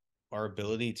inhibit our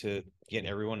ability to get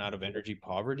everyone out of energy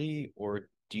poverty? Or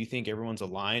do you think everyone's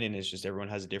aligned and it's just everyone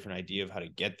has a different idea of how to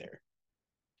get there?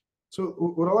 So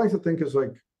what I like to think is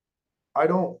like,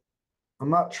 I'm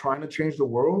not trying to change the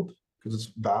world because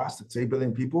it's vast, it's 8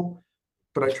 billion people,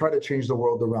 but I try to change the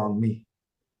world around me.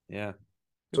 Yeah.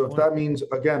 So if that means,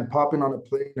 again, popping on a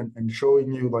plane and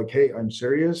showing you like, hey, I'm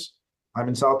serious, I'm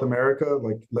in South America,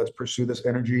 like let's pursue this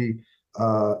energy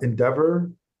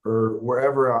endeavor, or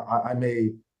wherever I may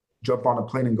jump on a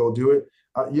plane and go do it.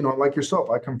 Like yourself,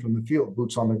 I come from the field,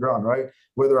 boots on the ground, right?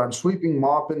 Whether I'm sweeping,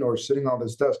 mopping, or sitting on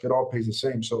this desk, it all pays the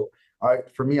same. So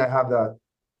for me, I have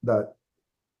that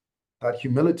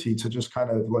humility to just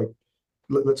kind of like,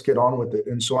 let's get on with it.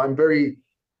 And so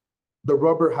the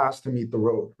rubber has to meet the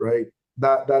road, right?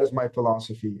 That is my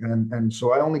philosophy. And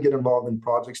so I only get involved in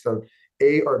projects that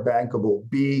A, are bankable,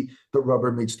 B, the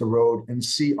rubber meets the road, and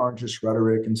C, aren't just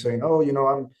rhetoric and saying, oh,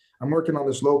 I'm working on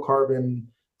this low carbon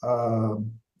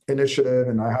initiative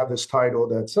and I have this title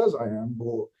that says I am.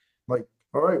 Well, like,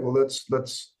 all right, well, let's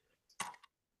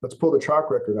pull the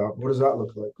track record out. What does that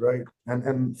look like, right?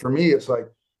 And for me, it's like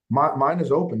mine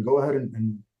is open. Go ahead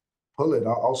and pull it.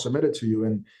 I'll submit it to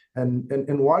you.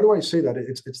 And why do I say that?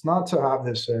 It's not to have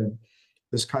this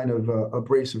kind of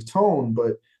abrasive tone,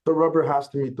 but the rubber has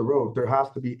to meet the road. There has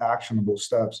to be actionable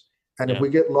steps. And if we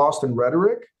get lost in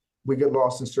rhetoric, we get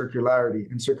lost in circularity.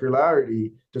 And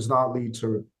circularity does not lead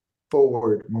to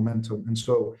forward momentum. And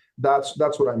so that's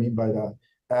what I mean by that.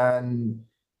 And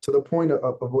to the point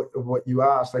of what you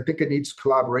asked, I think it needs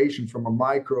collaboration from a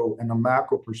micro and a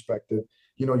macro perspective.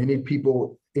 You need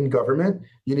people in government,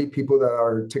 you need people that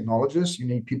are technologists, you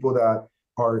need people that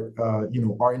are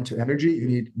into energy, you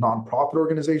need nonprofit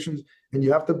organizations, and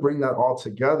you have to bring that all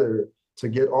together to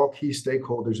get all key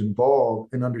stakeholders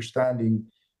involved in understanding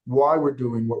why we're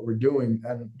doing what we're doing.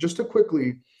 And just to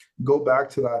quickly go back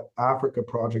to that Africa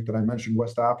project that I mentioned,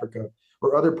 West Africa,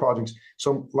 or other projects.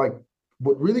 So like,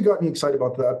 what really got me excited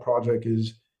about that project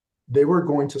is they were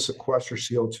going to sequester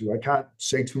CO2. I can't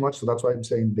say too much, so that's why I'm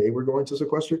saying they were going to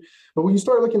sequester. But when you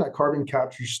start looking at carbon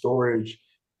capture storage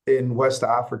in West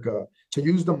Africa, to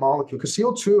use the molecule, because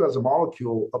CO2 as a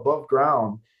molecule above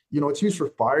ground, it's used for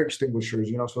fire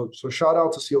extinguishers, so shout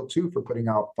out to CO2 for putting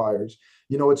out fires.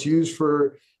 It's used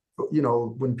for,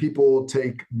 when people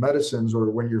take medicines, or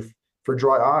when you're for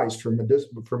dry eyes,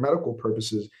 for medical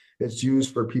purposes. It's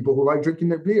used for people who like drinking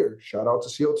their beer. Shout out to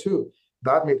CO2.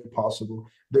 That made it possible.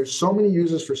 There's so many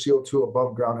uses for CO2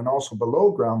 above ground and also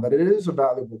below ground that it is a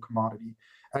valuable commodity.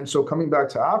 And so coming back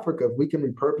to Africa, if we can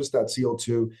repurpose that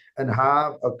CO2 and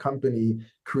have a company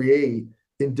create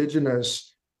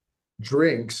indigenous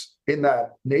drinks in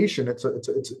that nation, it's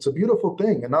a beautiful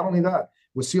thing. And not only that,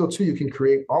 with CO2, you can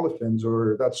create olefins,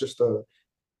 or that's just a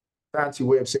fancy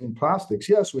way of saying plastics.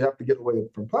 Yes, we have to get away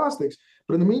from plastics,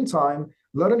 but in the meantime,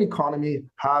 let an economy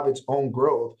have its own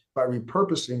growth by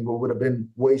repurposing what would have been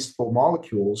wasteful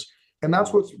molecules. And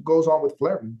that's what goes on with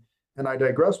flaring. And I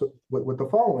digress with the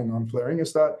following on flaring,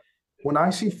 is that when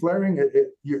I see flaring,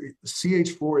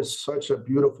 CH4 is such a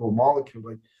beautiful molecule.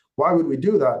 Like, why would we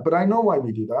do that? But I know why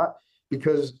we do that,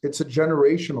 because it's a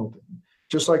generational thing.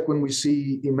 Just like when we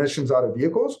see emissions out of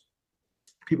vehicles,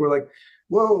 people are like,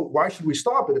 well, why should we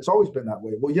stop it? It's always been that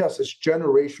way. Well, yes, it's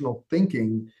generational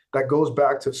thinking that goes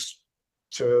back to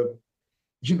 3+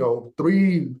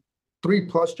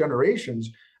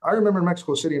 generations I remember in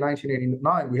Mexico City in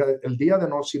 1989, we had El Día de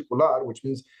No Circular, which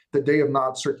means the day of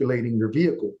not circulating your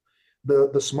vehicle.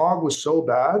 The smog was so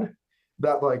bad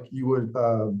that like you would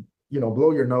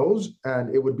blow your nose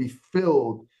and it would be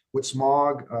filled with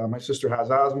smog. My sister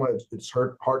has asthma; it's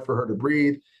hard for her to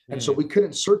breathe, and so Mm. we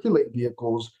couldn't circulate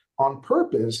vehicles on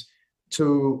purpose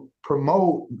to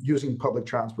promote using public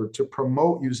transport, to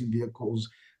promote using vehicles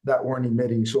that weren't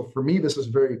emitting. So for me, this is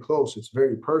very close. It's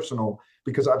very personal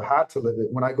because I've had to live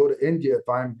it. When I go to India, if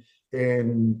I'm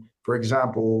in, for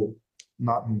example,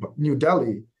 not New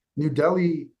Delhi,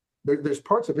 there's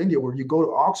parts of India where you go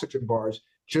to oxygen bars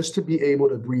just to be able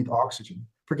to breathe oxygen.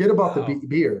 Forget about the Wow.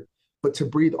 beer, but to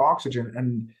breathe oxygen.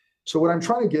 And so what I'm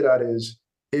trying to get at is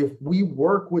if we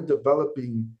work with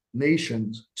developing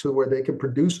nations to where they can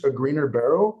produce a greener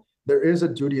barrel, there is a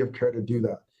duty of care to do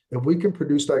that. If we can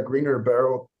produce that greener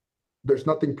barrel, there's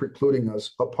nothing precluding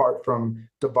us apart from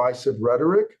divisive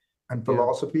rhetoric and Yeah.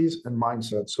 philosophies and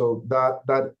mindsets. So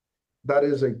that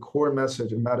is a core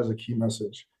message, and that is a key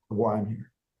message of why I'm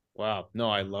here. Wow. No,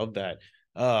 I love that.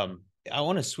 Um, I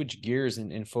want to switch gears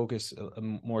and focus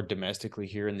more domestically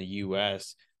here in the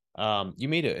US. You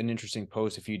made an interesting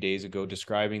post a few days ago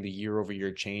describing the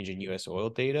year-over-year change in US oil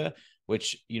data,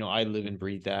 which, I live and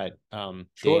breathe that day in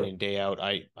Sure. and day out.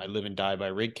 I live and die by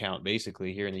rig count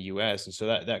basically here in the US. And so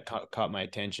that caught my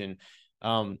attention.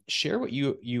 Share what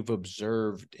you've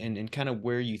observed and kind of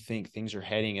where you think things are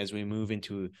heading as we move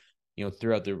into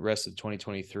throughout the rest of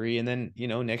 2023 and then,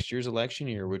 next year's election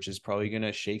year, which is probably going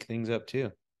to shake things up too.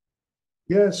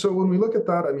 Yeah, so when we look at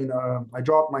that, I mean, I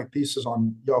dropped my thesis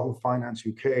on Yahoo Finance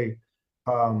UK.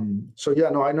 So yeah,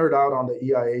 no, I nerd out on the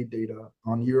EIA data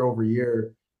on year over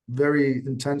year very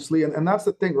intensely. And that's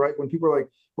the thing, right? When people are like,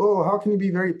 well, how can you be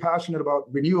very passionate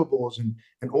about renewables and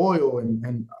oil?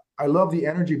 And I love the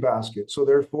energy basket. So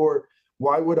therefore,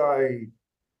 why would I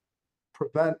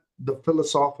prevent the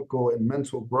philosophical and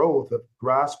mental growth of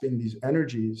grasping these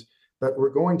energies that we're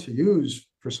going to use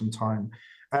for some time?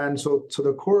 And so, to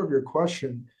the core of your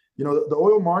question, the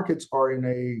oil markets are in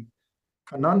a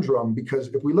conundrum because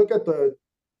if we look at the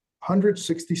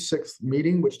 166th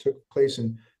meeting, which took place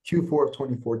in Q4 of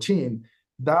 2014,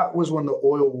 that was when the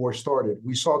oil war started.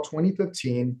 We saw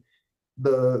 2015,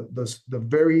 the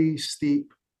very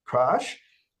steep crash.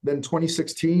 Then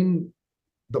 2016,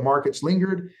 the markets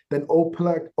lingered. Then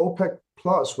OPEC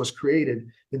Plus was created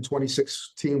in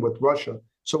 2016 with Russia.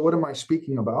 So what am I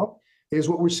speaking about? Is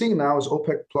what we're seeing now is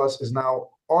OPEC Plus is now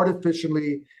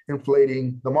artificially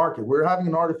inflating the market. We're having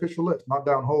an artificial lift, not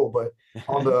downhole, but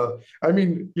on the, I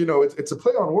mean, it's a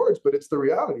play on words, but it's the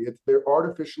reality. They're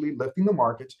artificially lifting the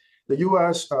markets. The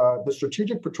U.S., the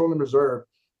Strategic Petroleum Reserve,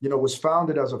 was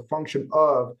founded as a function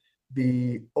of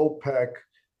the OPEC,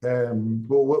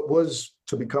 what was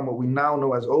to become what we now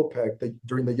know as OPEC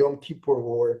during the Yom Kippur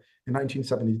War in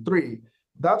 1973.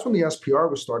 That's when the SPR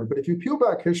was started. But if you peel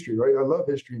back history, right? I love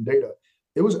history and data.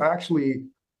 It was actually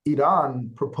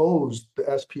Iran proposed the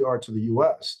SPR to the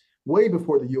US way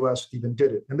before the US even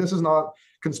did it. And this is not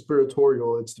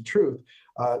conspiratorial, it's the truth.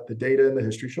 The data and the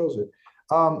history shows it.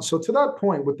 So to that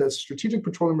point, with the Strategic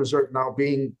Petroleum Reserve now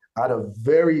being at a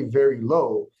very, very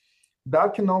low,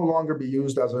 that can no longer be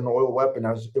used as an oil weapon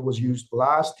as it was used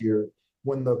last year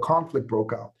when the conflict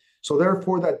broke out. So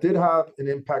therefore, that did have an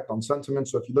impact on sentiment.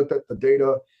 So if you looked at the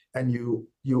data and you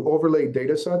overlay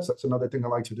data sets, that's another thing I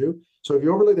like to do. So if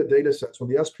you overlay the data sets, when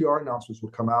the SPR announcements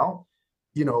would come out,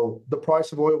 the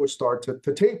price of oil would start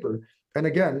to taper. And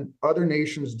again, other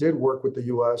nations did work with the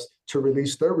US to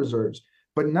release their reserves.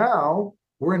 But now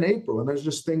we're in April and there's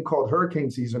this thing called hurricane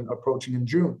season approaching in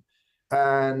June.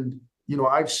 And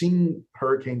I've seen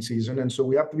hurricane season, and so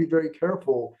we have to be very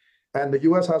careful. And the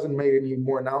U.S. hasn't made any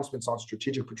more announcements on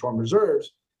strategic petroleum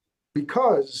reserves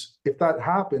because if that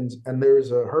happens and there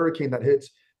is a hurricane that hits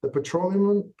the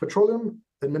Petroleum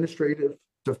Administrative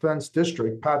Defense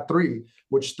District, PAD 3,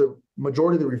 which the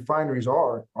majority of the refineries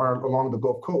are along the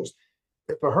Gulf Coast.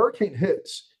 If a hurricane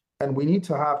hits and we need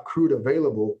to have crude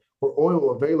available or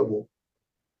oil available,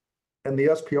 and the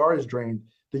SPR is drained,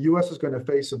 the US is going to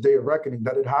face a day of reckoning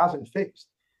that it hasn't faced.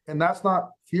 And that's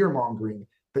not fear mongering.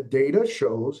 The data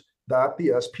shows that the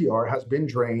SPR has been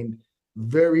drained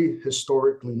very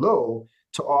historically low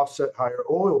to offset higher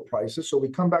oil prices. So we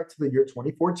come back to the year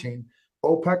 2014,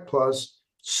 OPEC Plus,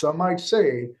 some might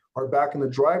say, are back in the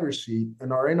driver's seat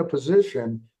and are in a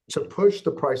position to push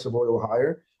the price of oil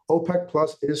higher. OPEC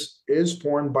Plus is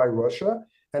formed by Russia.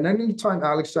 And anytime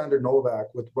Alexander Novak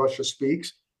with Russia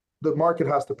speaks, the market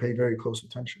has to pay very close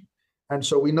attention. And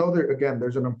so we know that, again,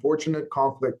 there's an unfortunate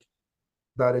conflict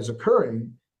that is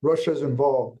occurring. Russia is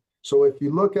involved. So if you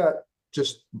look at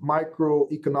just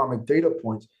microeconomic data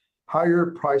points, higher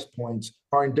price points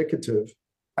are indicative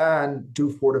and do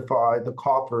fortify the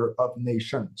coffer of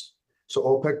nations. So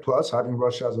OPEC Plus, having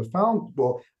Russia as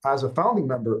as a founding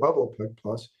member of OPEC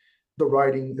Plus, the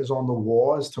writing is on the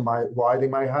wall as to why they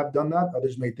might have done that.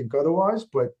 Others may think otherwise,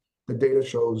 but the data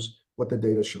shows what the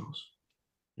data shows.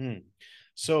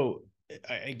 So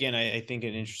again, I think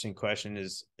an interesting question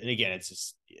is, and again, it's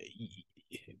just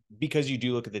because you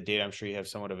do look at the data, I'm sure you have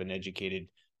somewhat of an educated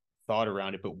thought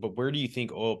around it, but where do you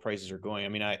think oil prices are going? I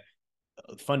mean,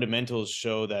 fundamentals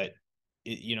show that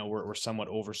we're somewhat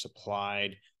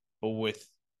oversupplied, but with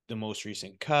the most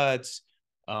recent cuts,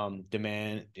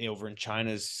 demand over in China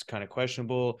is kind of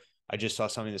questionable. I just saw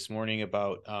something this morning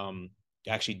about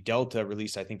actually Delta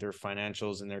released, I think, their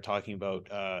financials, and they're talking about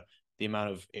the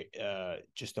amount of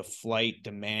just the flight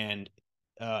demand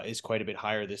is quite a bit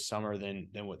higher this summer than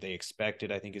what they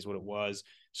expected, I think is what it was.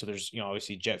 So there's,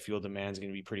 obviously jet fuel demand is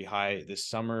going to be pretty high this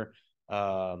summer.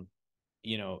 And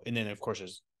then of course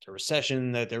there's the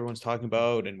recession that everyone's talking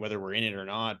about and whether we're in it or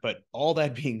not. But all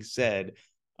that being said,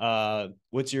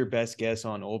 what's your best guess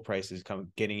on oil prices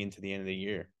getting into the end of the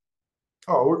year?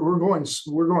 Oh, we're going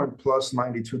plus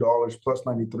 $92, plus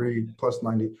 93, plus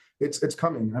 90. It's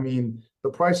coming. I mean, the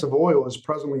price of oil is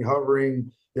presently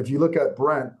hovering. If you look at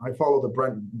Brent, I follow the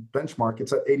Brent benchmark,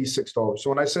 it's at $86. So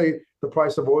when I say the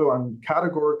price of oil, I'm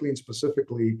categorically and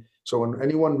specifically, so when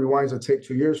anyone rewinds a tape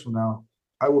 2 years from now,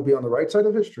 I will be on the right side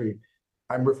of history.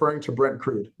 I'm referring to Brent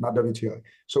crude, not WTI.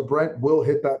 So Brent will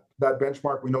hit that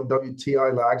benchmark. We know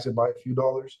WTI lags it by a few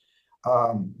dollars.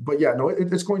 But yeah, no,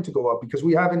 it's going to go up because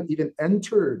we haven't even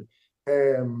entered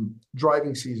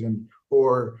driving season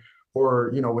or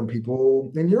when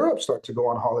people in Europe start to go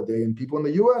on holiday and people in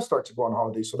the US start to go on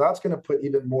holiday. So that's going to put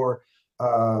even more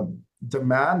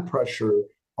demand pressure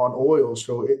on oil.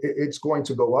 So it's going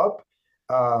to go up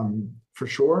for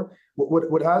sure.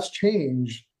 What has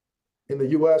changed in the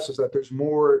US is that there's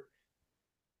more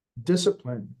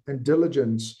discipline and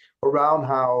diligence around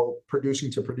how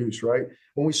producing to produce, right?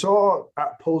 When we saw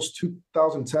at post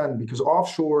 2010, because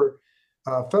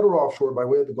federal offshore by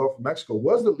way of the Gulf of Mexico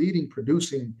was the leading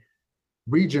producing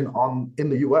region in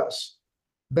the US,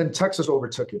 then Texas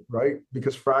overtook it, right?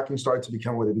 Because fracking started to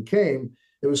become what it became.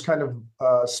 It was kind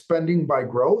of spending by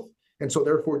growth. And so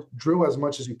therefore drill as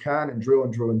much as you can and drill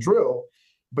and drill and drill.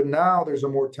 But now there's a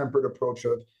more tempered approach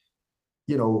of,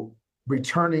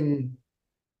 returning,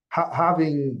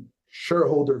 having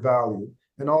shareholder value.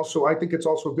 And also, I think it's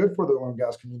also good for the oil and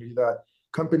gas community that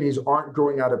companies aren't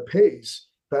growing at a pace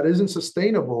that isn't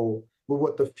sustainable with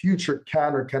what the future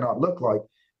can or cannot look like.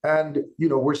 And,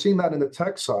 we're seeing that in the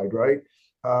tech side, right?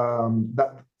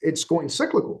 That it's going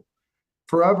cyclical.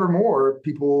 Forevermore,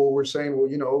 people were saying,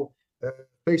 well,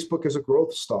 Facebook is a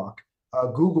growth stock,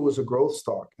 Google is a growth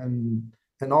stock,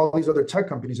 and all these other tech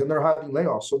companies, and they're having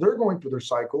layoffs. So they're going through their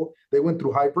cycle. They went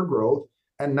through hyper growth,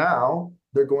 and now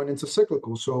they're going into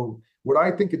cyclical. So what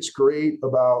I think it's great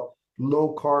about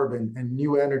low carbon and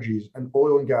new energies and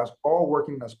oil and gas all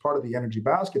working as part of the energy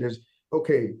basket is,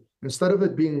 okay, instead of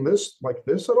it being like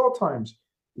this at all times,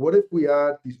 what if we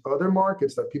add these other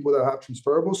markets that people that have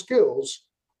transferable skills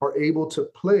are able to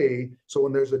play? So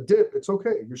when there's a dip, it's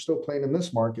okay. You're still playing in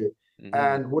this market. Mm-hmm.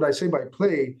 And what I say by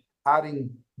play, adding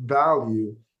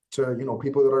value to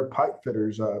people that are pipe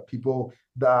fitters, people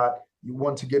that you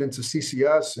want to get into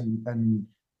CCS and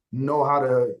know how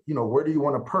to, where do you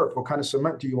want to perf? What kind of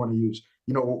cement do you want to use?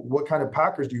 What kind of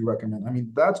packers do you recommend? I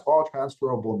mean, that's all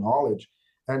transferable knowledge.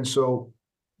 And so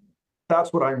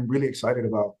that's what I'm really excited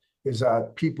about, is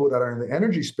that people that are in the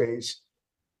energy space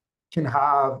can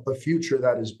have a future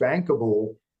that is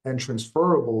bankable and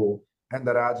transferable and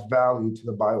that adds value to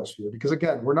the biosphere. Because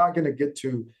again, we're not going to get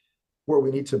to where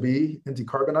we need to be in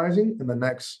decarbonizing in the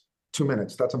next 2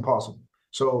 minutes. That's impossible.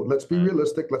 So let's be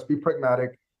realistic, let's be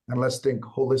pragmatic, and let's think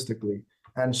holistically.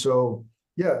 And so,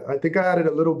 yeah, I think I added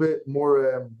a little bit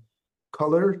more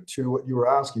color to what you were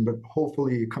asking, but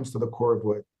hopefully it comes to the core of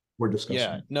what we're discussing.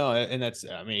 Yeah, no, and that's,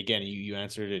 I mean, again, you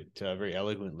answered it very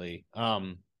eloquently.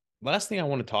 Last thing I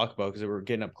want to talk about, because we're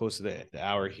getting up close to the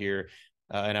hour here,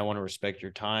 and I want to respect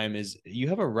your time, is you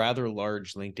have a rather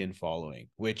large LinkedIn following,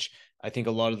 which I think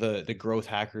a lot of the growth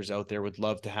hackers out there would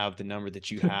love to have the number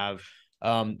that you have.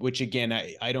 Which again,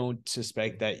 I don't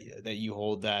suspect that you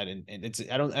hold that, and it's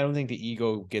I don't think the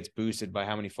ego gets boosted by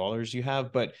how many followers you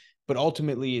have, but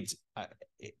ultimately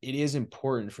it is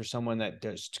important for someone that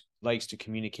likes to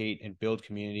communicate and build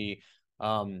community.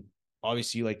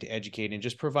 Obviously you like to educate and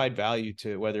just provide value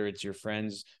to whether it's your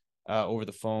friends over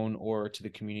the phone or to the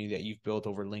community that you've built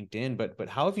over LinkedIn. But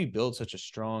how have you built such a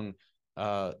strong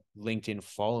LinkedIn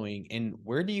following, and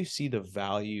where do you see the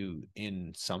value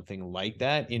in something like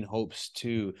that in hopes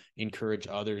to encourage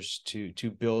others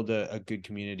to build a good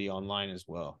community online as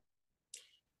well?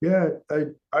 Yeah,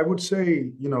 I would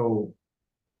say,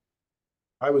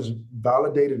 I was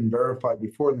validated and verified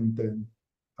before LinkedIn.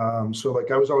 So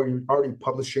like I was already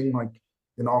publishing like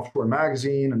an offshore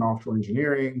magazine and offshore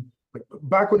engineering, like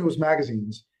back when it was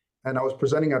magazines, and I was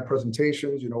presenting at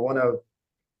presentations. One of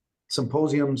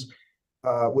symposiums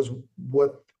was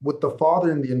with the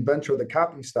father and the inventor of the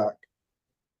capping stack,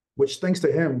 which thanks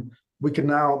to him, we can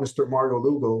now, Mr. Mario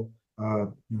Lugo, a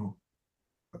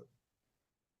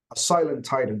silent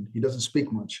titan. He doesn't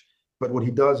speak much, but what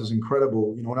he does is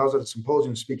incredible. When I was at a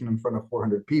symposium speaking in front of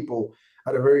 400 people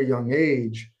at a very young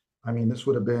age, I mean, this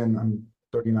would have been, I'm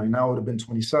 39 now, it would have been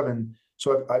 27.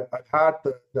 So I've had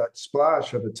that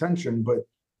splash of attention, but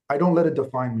I don't let it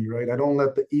define me, right? I don't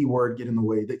let the E word get in the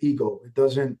way, the ego. It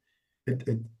doesn't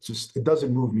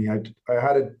move me. I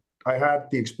had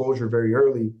the exposure very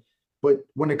early, but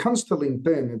when it comes to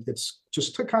LinkedIn, it's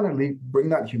just to kind of bring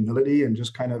that humility and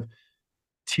just kind of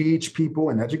teach people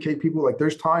and educate people. Like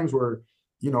there's times where,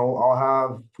 I'll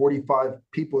have 45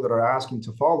 people that are asking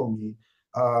to follow me.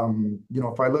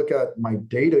 If I look at my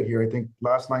data here, I think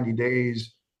last 90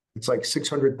 days, it's like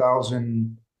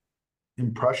 600,000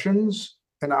 impressions.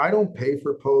 And I don't pay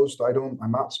for posts.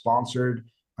 I'm not sponsored.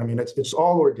 I mean, it's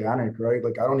all organic, right?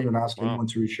 Like I don't even ask Wow. anyone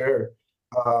to reshare.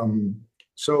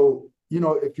 So,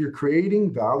 if you're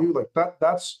creating value, like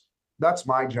that's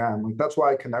my jam. Like that's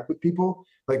why I connect with people.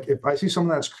 Like if I see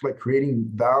someone that's like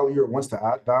creating value or wants to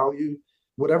add value,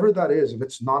 whatever that is, if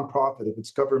it's nonprofit, if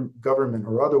it's government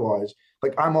or otherwise,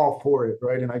 like I'm all for it,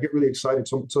 right? And I get really excited.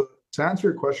 So to answer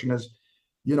your question is,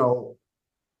 you know,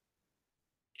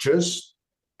 just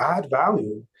add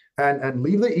value and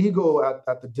leave the ego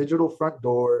at the digital front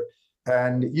door.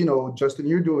 And Justin,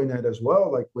 you're doing it as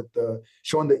well, like with the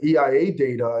showing the EIA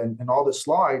data and all the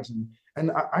slides,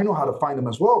 and I know how to find them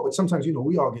as well. But sometimes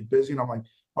we all get busy, and I'm like,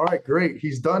 all right, great,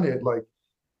 he's done it. Like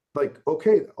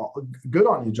okay, good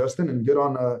on you, Justin, and good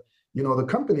on the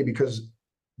company, because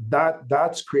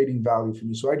that's creating value for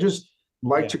me. So I just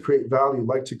like Yeah. to create value,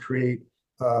 like to create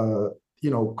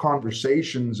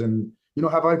conversations. And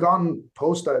have I gone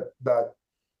post that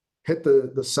hit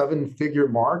the 7-figure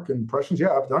mark impressions?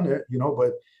 Yeah, I've done it,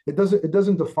 but it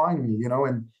doesn't define me.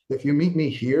 And if you meet me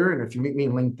here, and if you meet me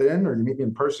in LinkedIn, or you meet me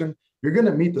in person, you're going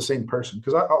to meet the same person.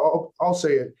 Because I'll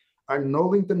say it, I'm no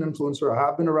LinkedIn influencer. I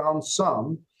have been around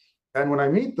some, and when I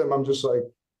meet them, I'm just like,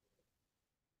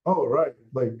 oh, right.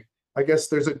 Like, I guess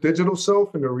there's a digital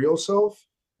self and a real self,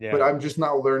 but Yeah. I'm just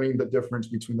now learning the difference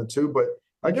between the two. But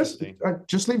I guess Interesting. I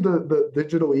just leave the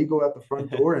digital ego at the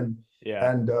front door and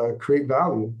Yeah. and create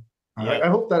value. I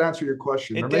Yep. hope that answered your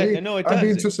question, or It did. maybe No, it I'm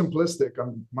being does. too simplistic.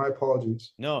 My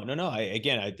apologies. No.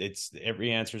 It's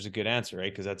every answer is a good answer,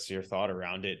 right? Because that's your thought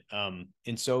around it.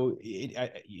 And so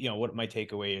what my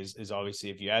takeaway is obviously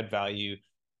if you add value,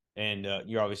 and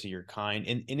you're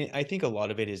kind, I think a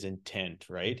lot of it is intent,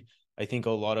 right? I think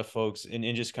a lot of folks, and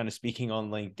just kind of speaking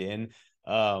on LinkedIn,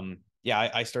 yeah,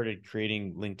 I started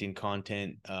creating LinkedIn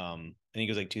content. I think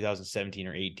it was like 2017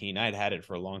 or 18. I had it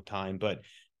for a long time, but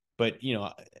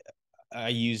I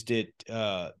used it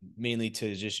mainly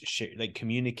to just like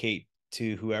communicate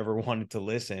to whoever wanted to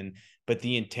listen. But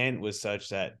the intent was such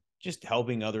that just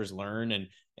helping others learn,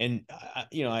 and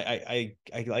I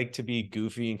like to be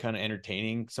goofy and kind of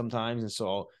entertaining sometimes, and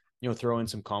so I'll throw in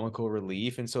some comical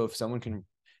relief. And so if someone can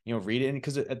read it,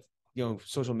 because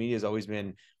social media has always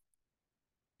been,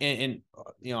 and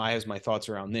I have my thoughts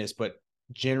around this, but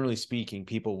generally speaking,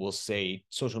 people will say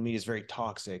social media is very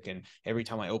toxic, and every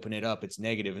time I open it up, it's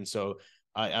negative. And so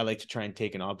I like to try and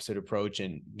take an opposite approach,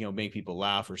 and make people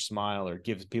laugh or smile or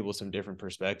give people some different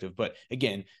perspective. But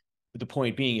again, the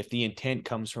point being, if the intent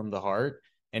comes from the heart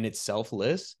and it's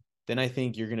selfless, then I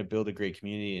think you're going to build a great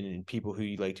community, and people who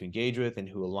you like to engage with and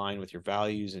who align with your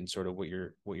values and sort of what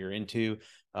you're into.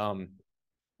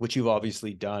 Which you've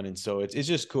obviously done. And so it's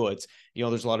just cool. It's,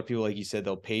 there's a lot of people, like you said,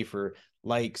 they'll pay for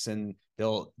likes, and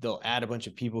they'll add a bunch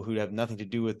of people who have nothing to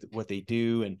do with what they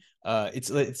do. And it's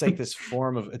like this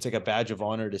form of, it's like a badge of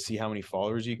honor to see how many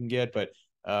followers you can get. But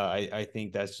I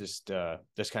think that's just kind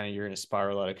of, you're in a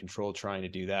spiral out of control trying to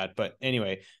do that. But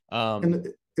anyway, And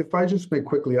if I just may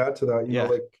quickly add to that, yeah,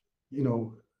 you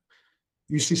know,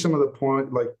 you see some of the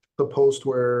point, like the post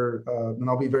where, and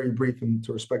I'll be very brief and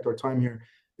to respect our time here,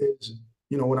 is,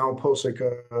 when I'll post like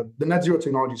the Net Zero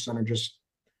Technology Center just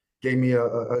gave me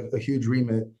a huge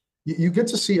remit. You get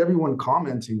to see everyone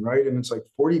commenting, right? And it's like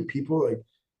 40 people like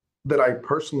that I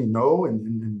personally know,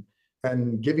 and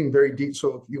and giving very deep.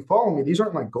 So if you follow me, these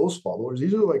aren't like ghost followers.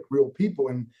 These are like real people.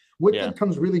 And with Yeah. that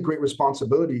comes really great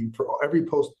responsibility for every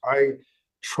post. I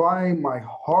try my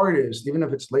hardest, even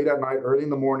if it's late at night, early in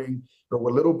the morning, or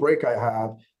what little break I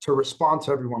have, to respond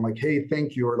to everyone like, hey,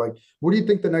 thank you. Or like, what do you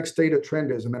think the next data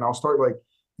trend is? And then I'll start like,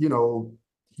 you know,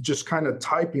 just kind of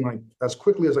typing like as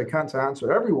quickly as I can to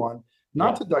answer everyone,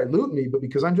 not Yeah. to dilute me, but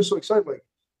because I'm just so excited. Like,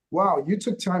 wow, you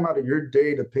took time out of your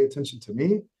day to pay attention to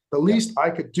me. The Yeah. least I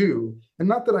could do, and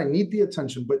not that I need the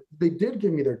attention, but they did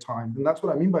give me their time. And that's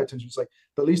what I mean by attention. It's like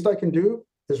the least I can do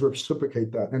is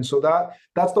reciprocate that. And so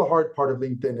that's the hard part of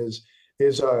LinkedIn is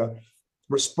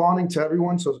responding to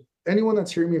everyone. So anyone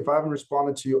that's hearing me, if I haven't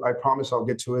responded to you, I promise I'll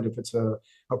get to it. If it's a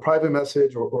private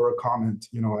message or a comment,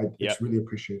 Yeah. it's really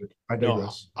appreciated. I No,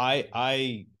 digress.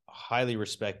 I highly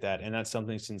respect that. And that's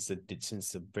something since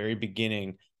the very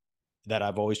beginning that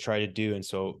I've always tried to do. And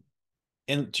so,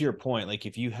 and to your point, like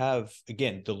if you have,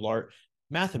 again, the large,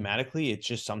 mathematically, it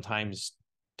just sometimes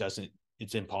doesn't,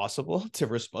 it's impossible to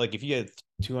respond. Like if you had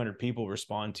 200 people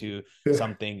respond to Yeah.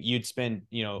 something, you'd spend,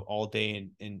 all day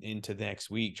and into the next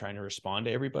week trying to respond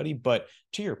to everybody. But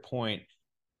to your point,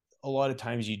 a lot of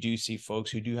times you do see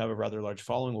folks who do have a rather large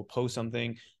following will post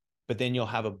something, but then you'll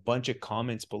have a bunch of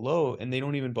comments below and they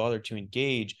don't even bother to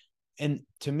engage. And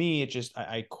to me, it just,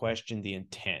 I question the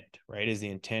intent, right? Is the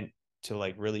intent to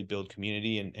like really build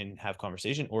community and have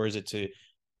conversation, or is it to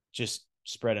just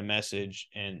spread a message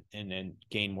and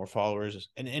gain more followers?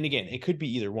 And again, it could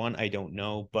be either one. I don't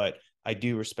know, but I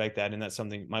do respect that. And that's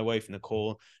something my wife,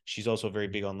 Nicole, she's also very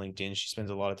big on LinkedIn. She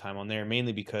spends a lot of time on there,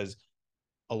 mainly because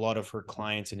a lot of her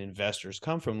clients and investors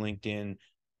come from LinkedIn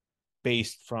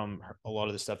based from a lot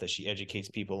of the stuff that she educates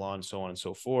people on, so on and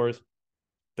so forth.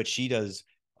 But she does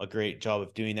a great job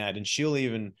of doing that. And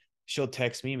she'll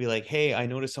text me and be like, hey, I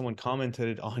noticed someone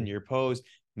commented on your post.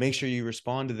 Make sure you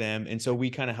respond to them. And so we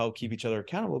kind of help keep each other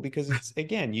accountable because it's,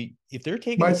 again, if they're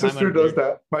taking My the time out sister of does your,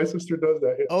 that. My sister does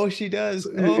that. Yeah. oh, she does.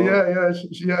 So, Oh, yeah, yeah,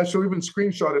 yeah. She'll even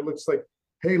screenshot it. Looks like,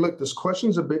 hey, look, this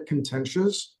question's a bit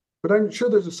contentious, but I'm sure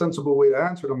there's a sensible way to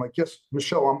answer it. I'm like, yes,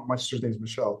 Michelle. My sister's name's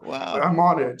Michelle. wow. I'm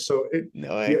on it. So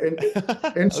No yeah, way.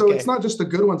 and so it's Okay. not just the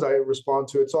good ones I respond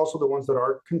to. It's also the ones that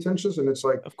are contentious, and it's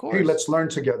like, Of hey, course. let's learn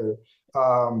together.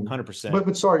 Um, 100%.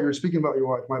 but sorry, you were speaking about your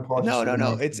wife. My apologies No, for no, no.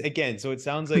 interrupting. It's, again, so it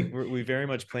sounds like we very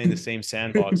much play in the same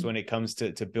sandbox when it comes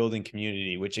to building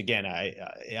community, which again,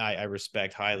 I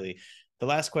respect highly. The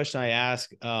last question I ask,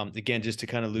 again, just to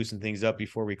kind of loosen things up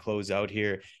before we close out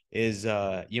here, is,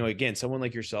 again, someone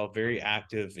like yourself, very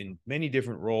active in many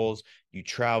different roles. You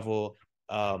travel.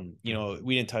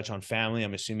 We didn't touch on family.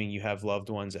 I'm assuming you have loved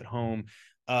ones at home.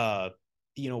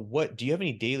 What do you have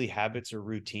any daily habits or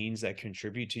routines that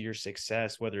contribute to your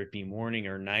success, whether it be morning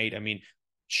or night? I mean,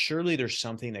 surely there's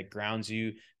something that grounds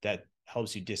you, that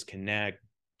helps you disconnect,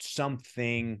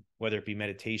 something, whether it be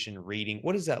meditation, reading.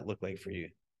 What does that look like for you?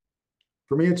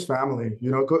 For me, it's family.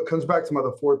 It comes back to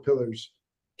the four pillars: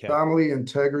 Okay. family,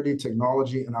 integrity,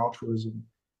 technology, and altruism.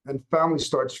 And family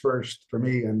starts first for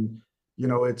me. And,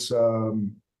 it's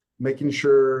making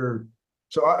sure.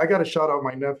 So I got to shout out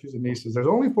my nephews and nieces. There's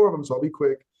only four of them, so I'll be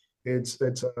quick. It's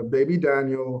baby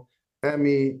Daniel,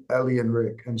 Emmy, Ellie, and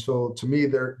Rick. And so to me,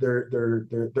 they're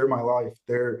my life.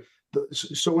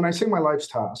 So when I say my life's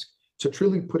task, to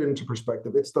truly put it into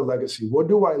perspective, it's the legacy. What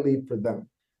do I leave for them?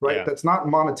 Right? Yeah. That's not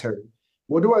monetary.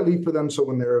 What do I leave for them so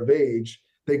when they're of age,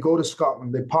 they go to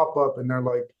Scotland, they pop up and they're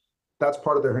like, that's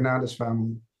part of the Hernandez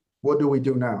family. What do we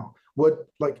do now?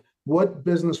 What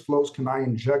business flows can I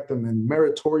inject them in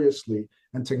meritoriously,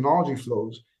 and technology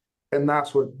flows? And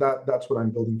that's what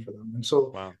I'm building for them. And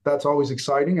so Wow. that's always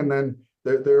exciting. And then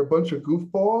they're a bunch of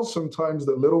goofballs. Sometimes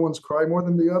the little ones cry more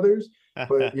than the others.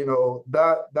 But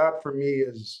that for me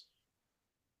is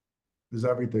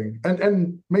everything.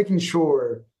 And making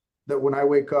sure that when I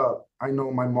wake up, I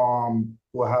know my mom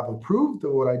will have approved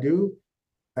of what I do,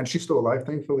 and she's still alive,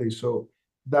 thankfully. So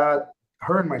that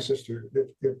her and my sister,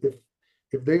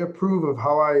 if they approve of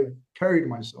how I carried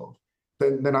myself,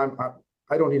 then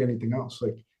I don't need anything else.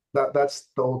 Like that's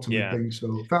the ultimate Yeah. thing.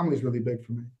 So family is really big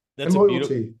for me, and That's a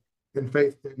beautiful, loyalty, and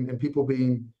faith, and people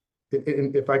being.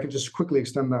 If I could just quickly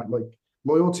extend that, like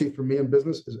loyalty for me in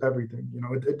business is everything.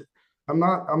 I'm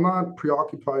not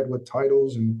preoccupied with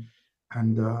titles and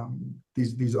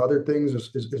these other things.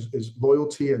 Is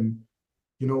loyalty, and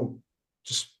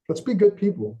just let's be good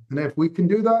people. And if we can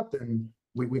do that, then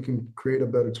we can create a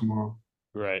better tomorrow.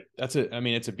 right.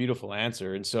 It's a beautiful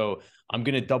answer. And so I'm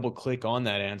going to double click on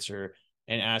that answer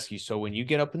and ask you, so when you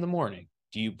get up in the morning,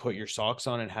 do you put your socks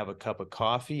on and have a cup of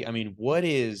coffee? I mean, what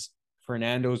is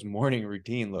Fernando's morning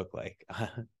routine look like?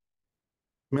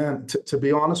 Man, to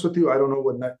be honest with you, I don't know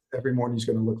what every morning is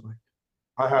going to look like.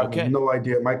 I have Okay. no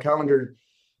idea. My calendar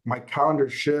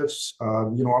shifts.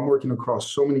 I'm working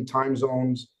across so many time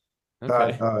zones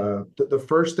that Okay. the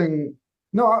first thing.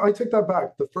 No, I take that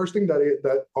back. The first thing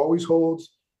that always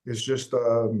holds is just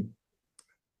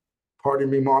pardon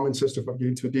me, mom and sister, if I'm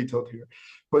getting too detailed here,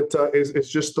 but it's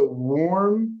just the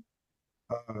warm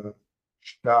uh,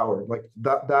 shower. Like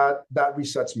that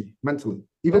resets me mentally.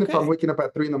 Even if I'm Okay. waking up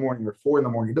at 3 in the morning or 4 in the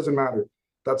morning, it doesn't matter.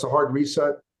 That's a hard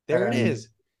reset, There it and is.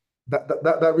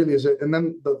 that really is it. And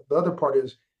then the other part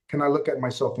is, can I look at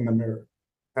myself in the mirror?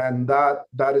 And that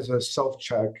is a self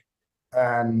check,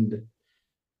 and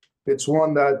it's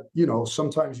one that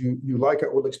sometimes you like it,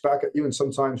 or looks back at you, and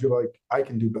sometimes you're like, I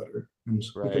can do better, and we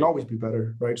can Right. always be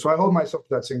better, right? So I hold myself to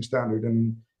that same standard,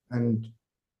 and and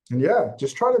yeah,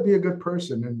 just try to be a good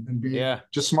person, and be Yeah.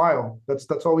 just smile.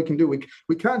 That's all we can do.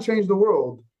 We can't change the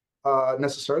world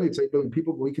necessarily. It's 8 billion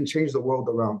people, but we can change the world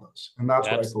around us, and that's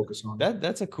what I That's focus on.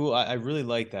 that's a cool. I really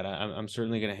like that. I'm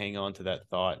certainly going to hang on to that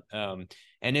thought.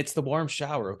 And it's the warm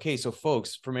shower. Okay, so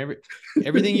folks, from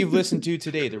everything you've listened to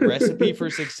today, the recipe for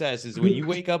success is when you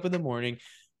wake up in the morning,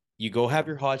 you go have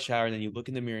your hot shower, and then you look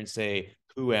in the mirror and say,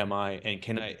 "Who am I?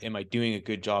 And am I doing a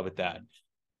good job at that?"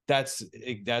 That's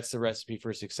the recipe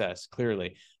for success,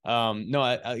 clearly.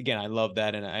 No, again, I love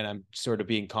that, and I'm sort of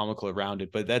being comical around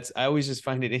it, but I always just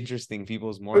find it interesting,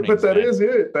 people's But mornings, that man. is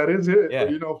it. That is it. Yeah.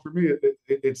 For me,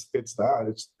 it's that.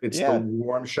 It's the Yeah.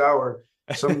 warm shower.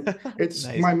 It's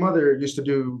Nice. my mother used to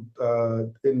do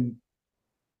in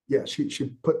yeah, she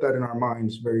put that in our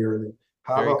minds very early.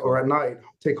 Very Or cool. at night,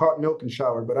 take hot milk and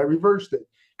shower. But I reversed it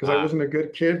because I Ah. wasn't a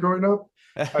good kid growing up.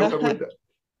 I would.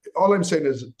 All I'm saying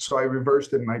is, so I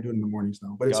reversed it and I do it in the mornings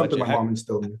now. But it's something Gotcha. my mom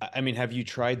instilled in me. I mean, have you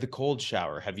tried the cold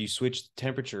shower? Have you switched the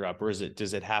temperature up, or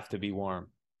does it have to be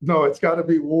warm? No, it's got to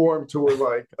be warm to where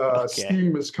like Okay.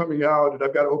 steam is coming out, and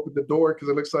I've got to open the door because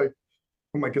it looks like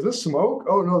I'm like, is this smoke?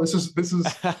 Oh no, Dad's this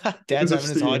is having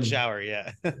his hot steam. shower.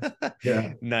 Yeah.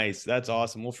 Yeah. Nice. That's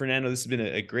awesome. Well, Fernando, this has been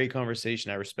a great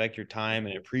conversation. I respect your time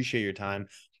and I appreciate your time.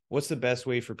 What's the best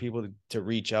way for people to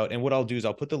reach out? And what I'll do is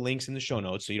I'll put the links in the show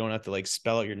notes so you don't have to like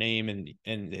spell out your name and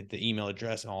the email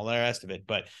address and all the rest of it.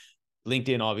 But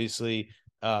LinkedIn, obviously.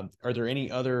 Are there any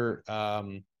other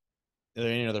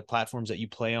platforms that you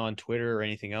play on, Twitter or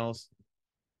anything else?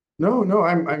 No, no,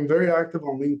 I'm very active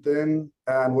on LinkedIn,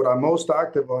 and what I'm most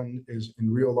active on is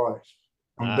in real life.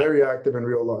 I'm Ah, very active in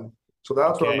real life, so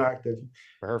that's where I'm okay. active.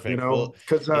 Perfect. Well,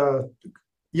 Because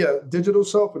yeah, digital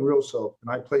self and real self, and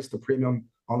I place the premium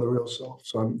on the real self.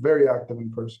 So I'm very active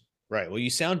in person. right. Well, you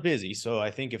sound busy. So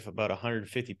I think if about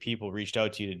 150 people reached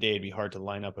out to you today, it'd be hard to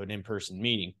line up an in-person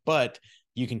meeting, but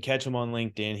you can catch him on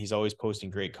LinkedIn. He's always posting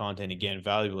great content. Again,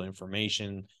 valuable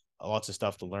information, lots of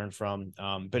stuff to learn from.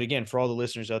 But again, for all the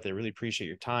listeners out there, really appreciate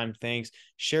your time. Thanks.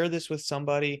 Share this with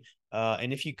somebody.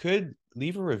 And if you could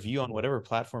leave a review on whatever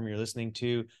platform you're listening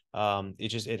to,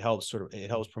 it helps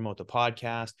promote the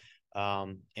podcast.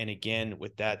 And again,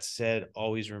 with that said,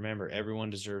 always remember everyone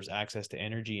deserves access to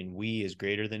energy, and we is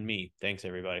greater than me. Thanks,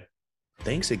 everybody.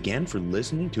 Thanks again for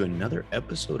listening to another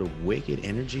episode of Wicked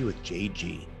Energy with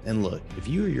JG. And look, if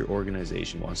you or your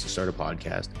organization wants to start a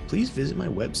podcast, please visit my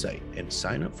website and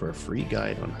sign up for a free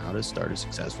guide on how to start a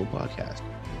successful podcast.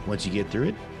 Once you get through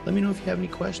it, let me know if you have any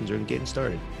questions or getting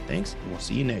started. Thanks, and we'll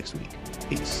see you next week.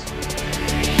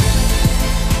 Peace.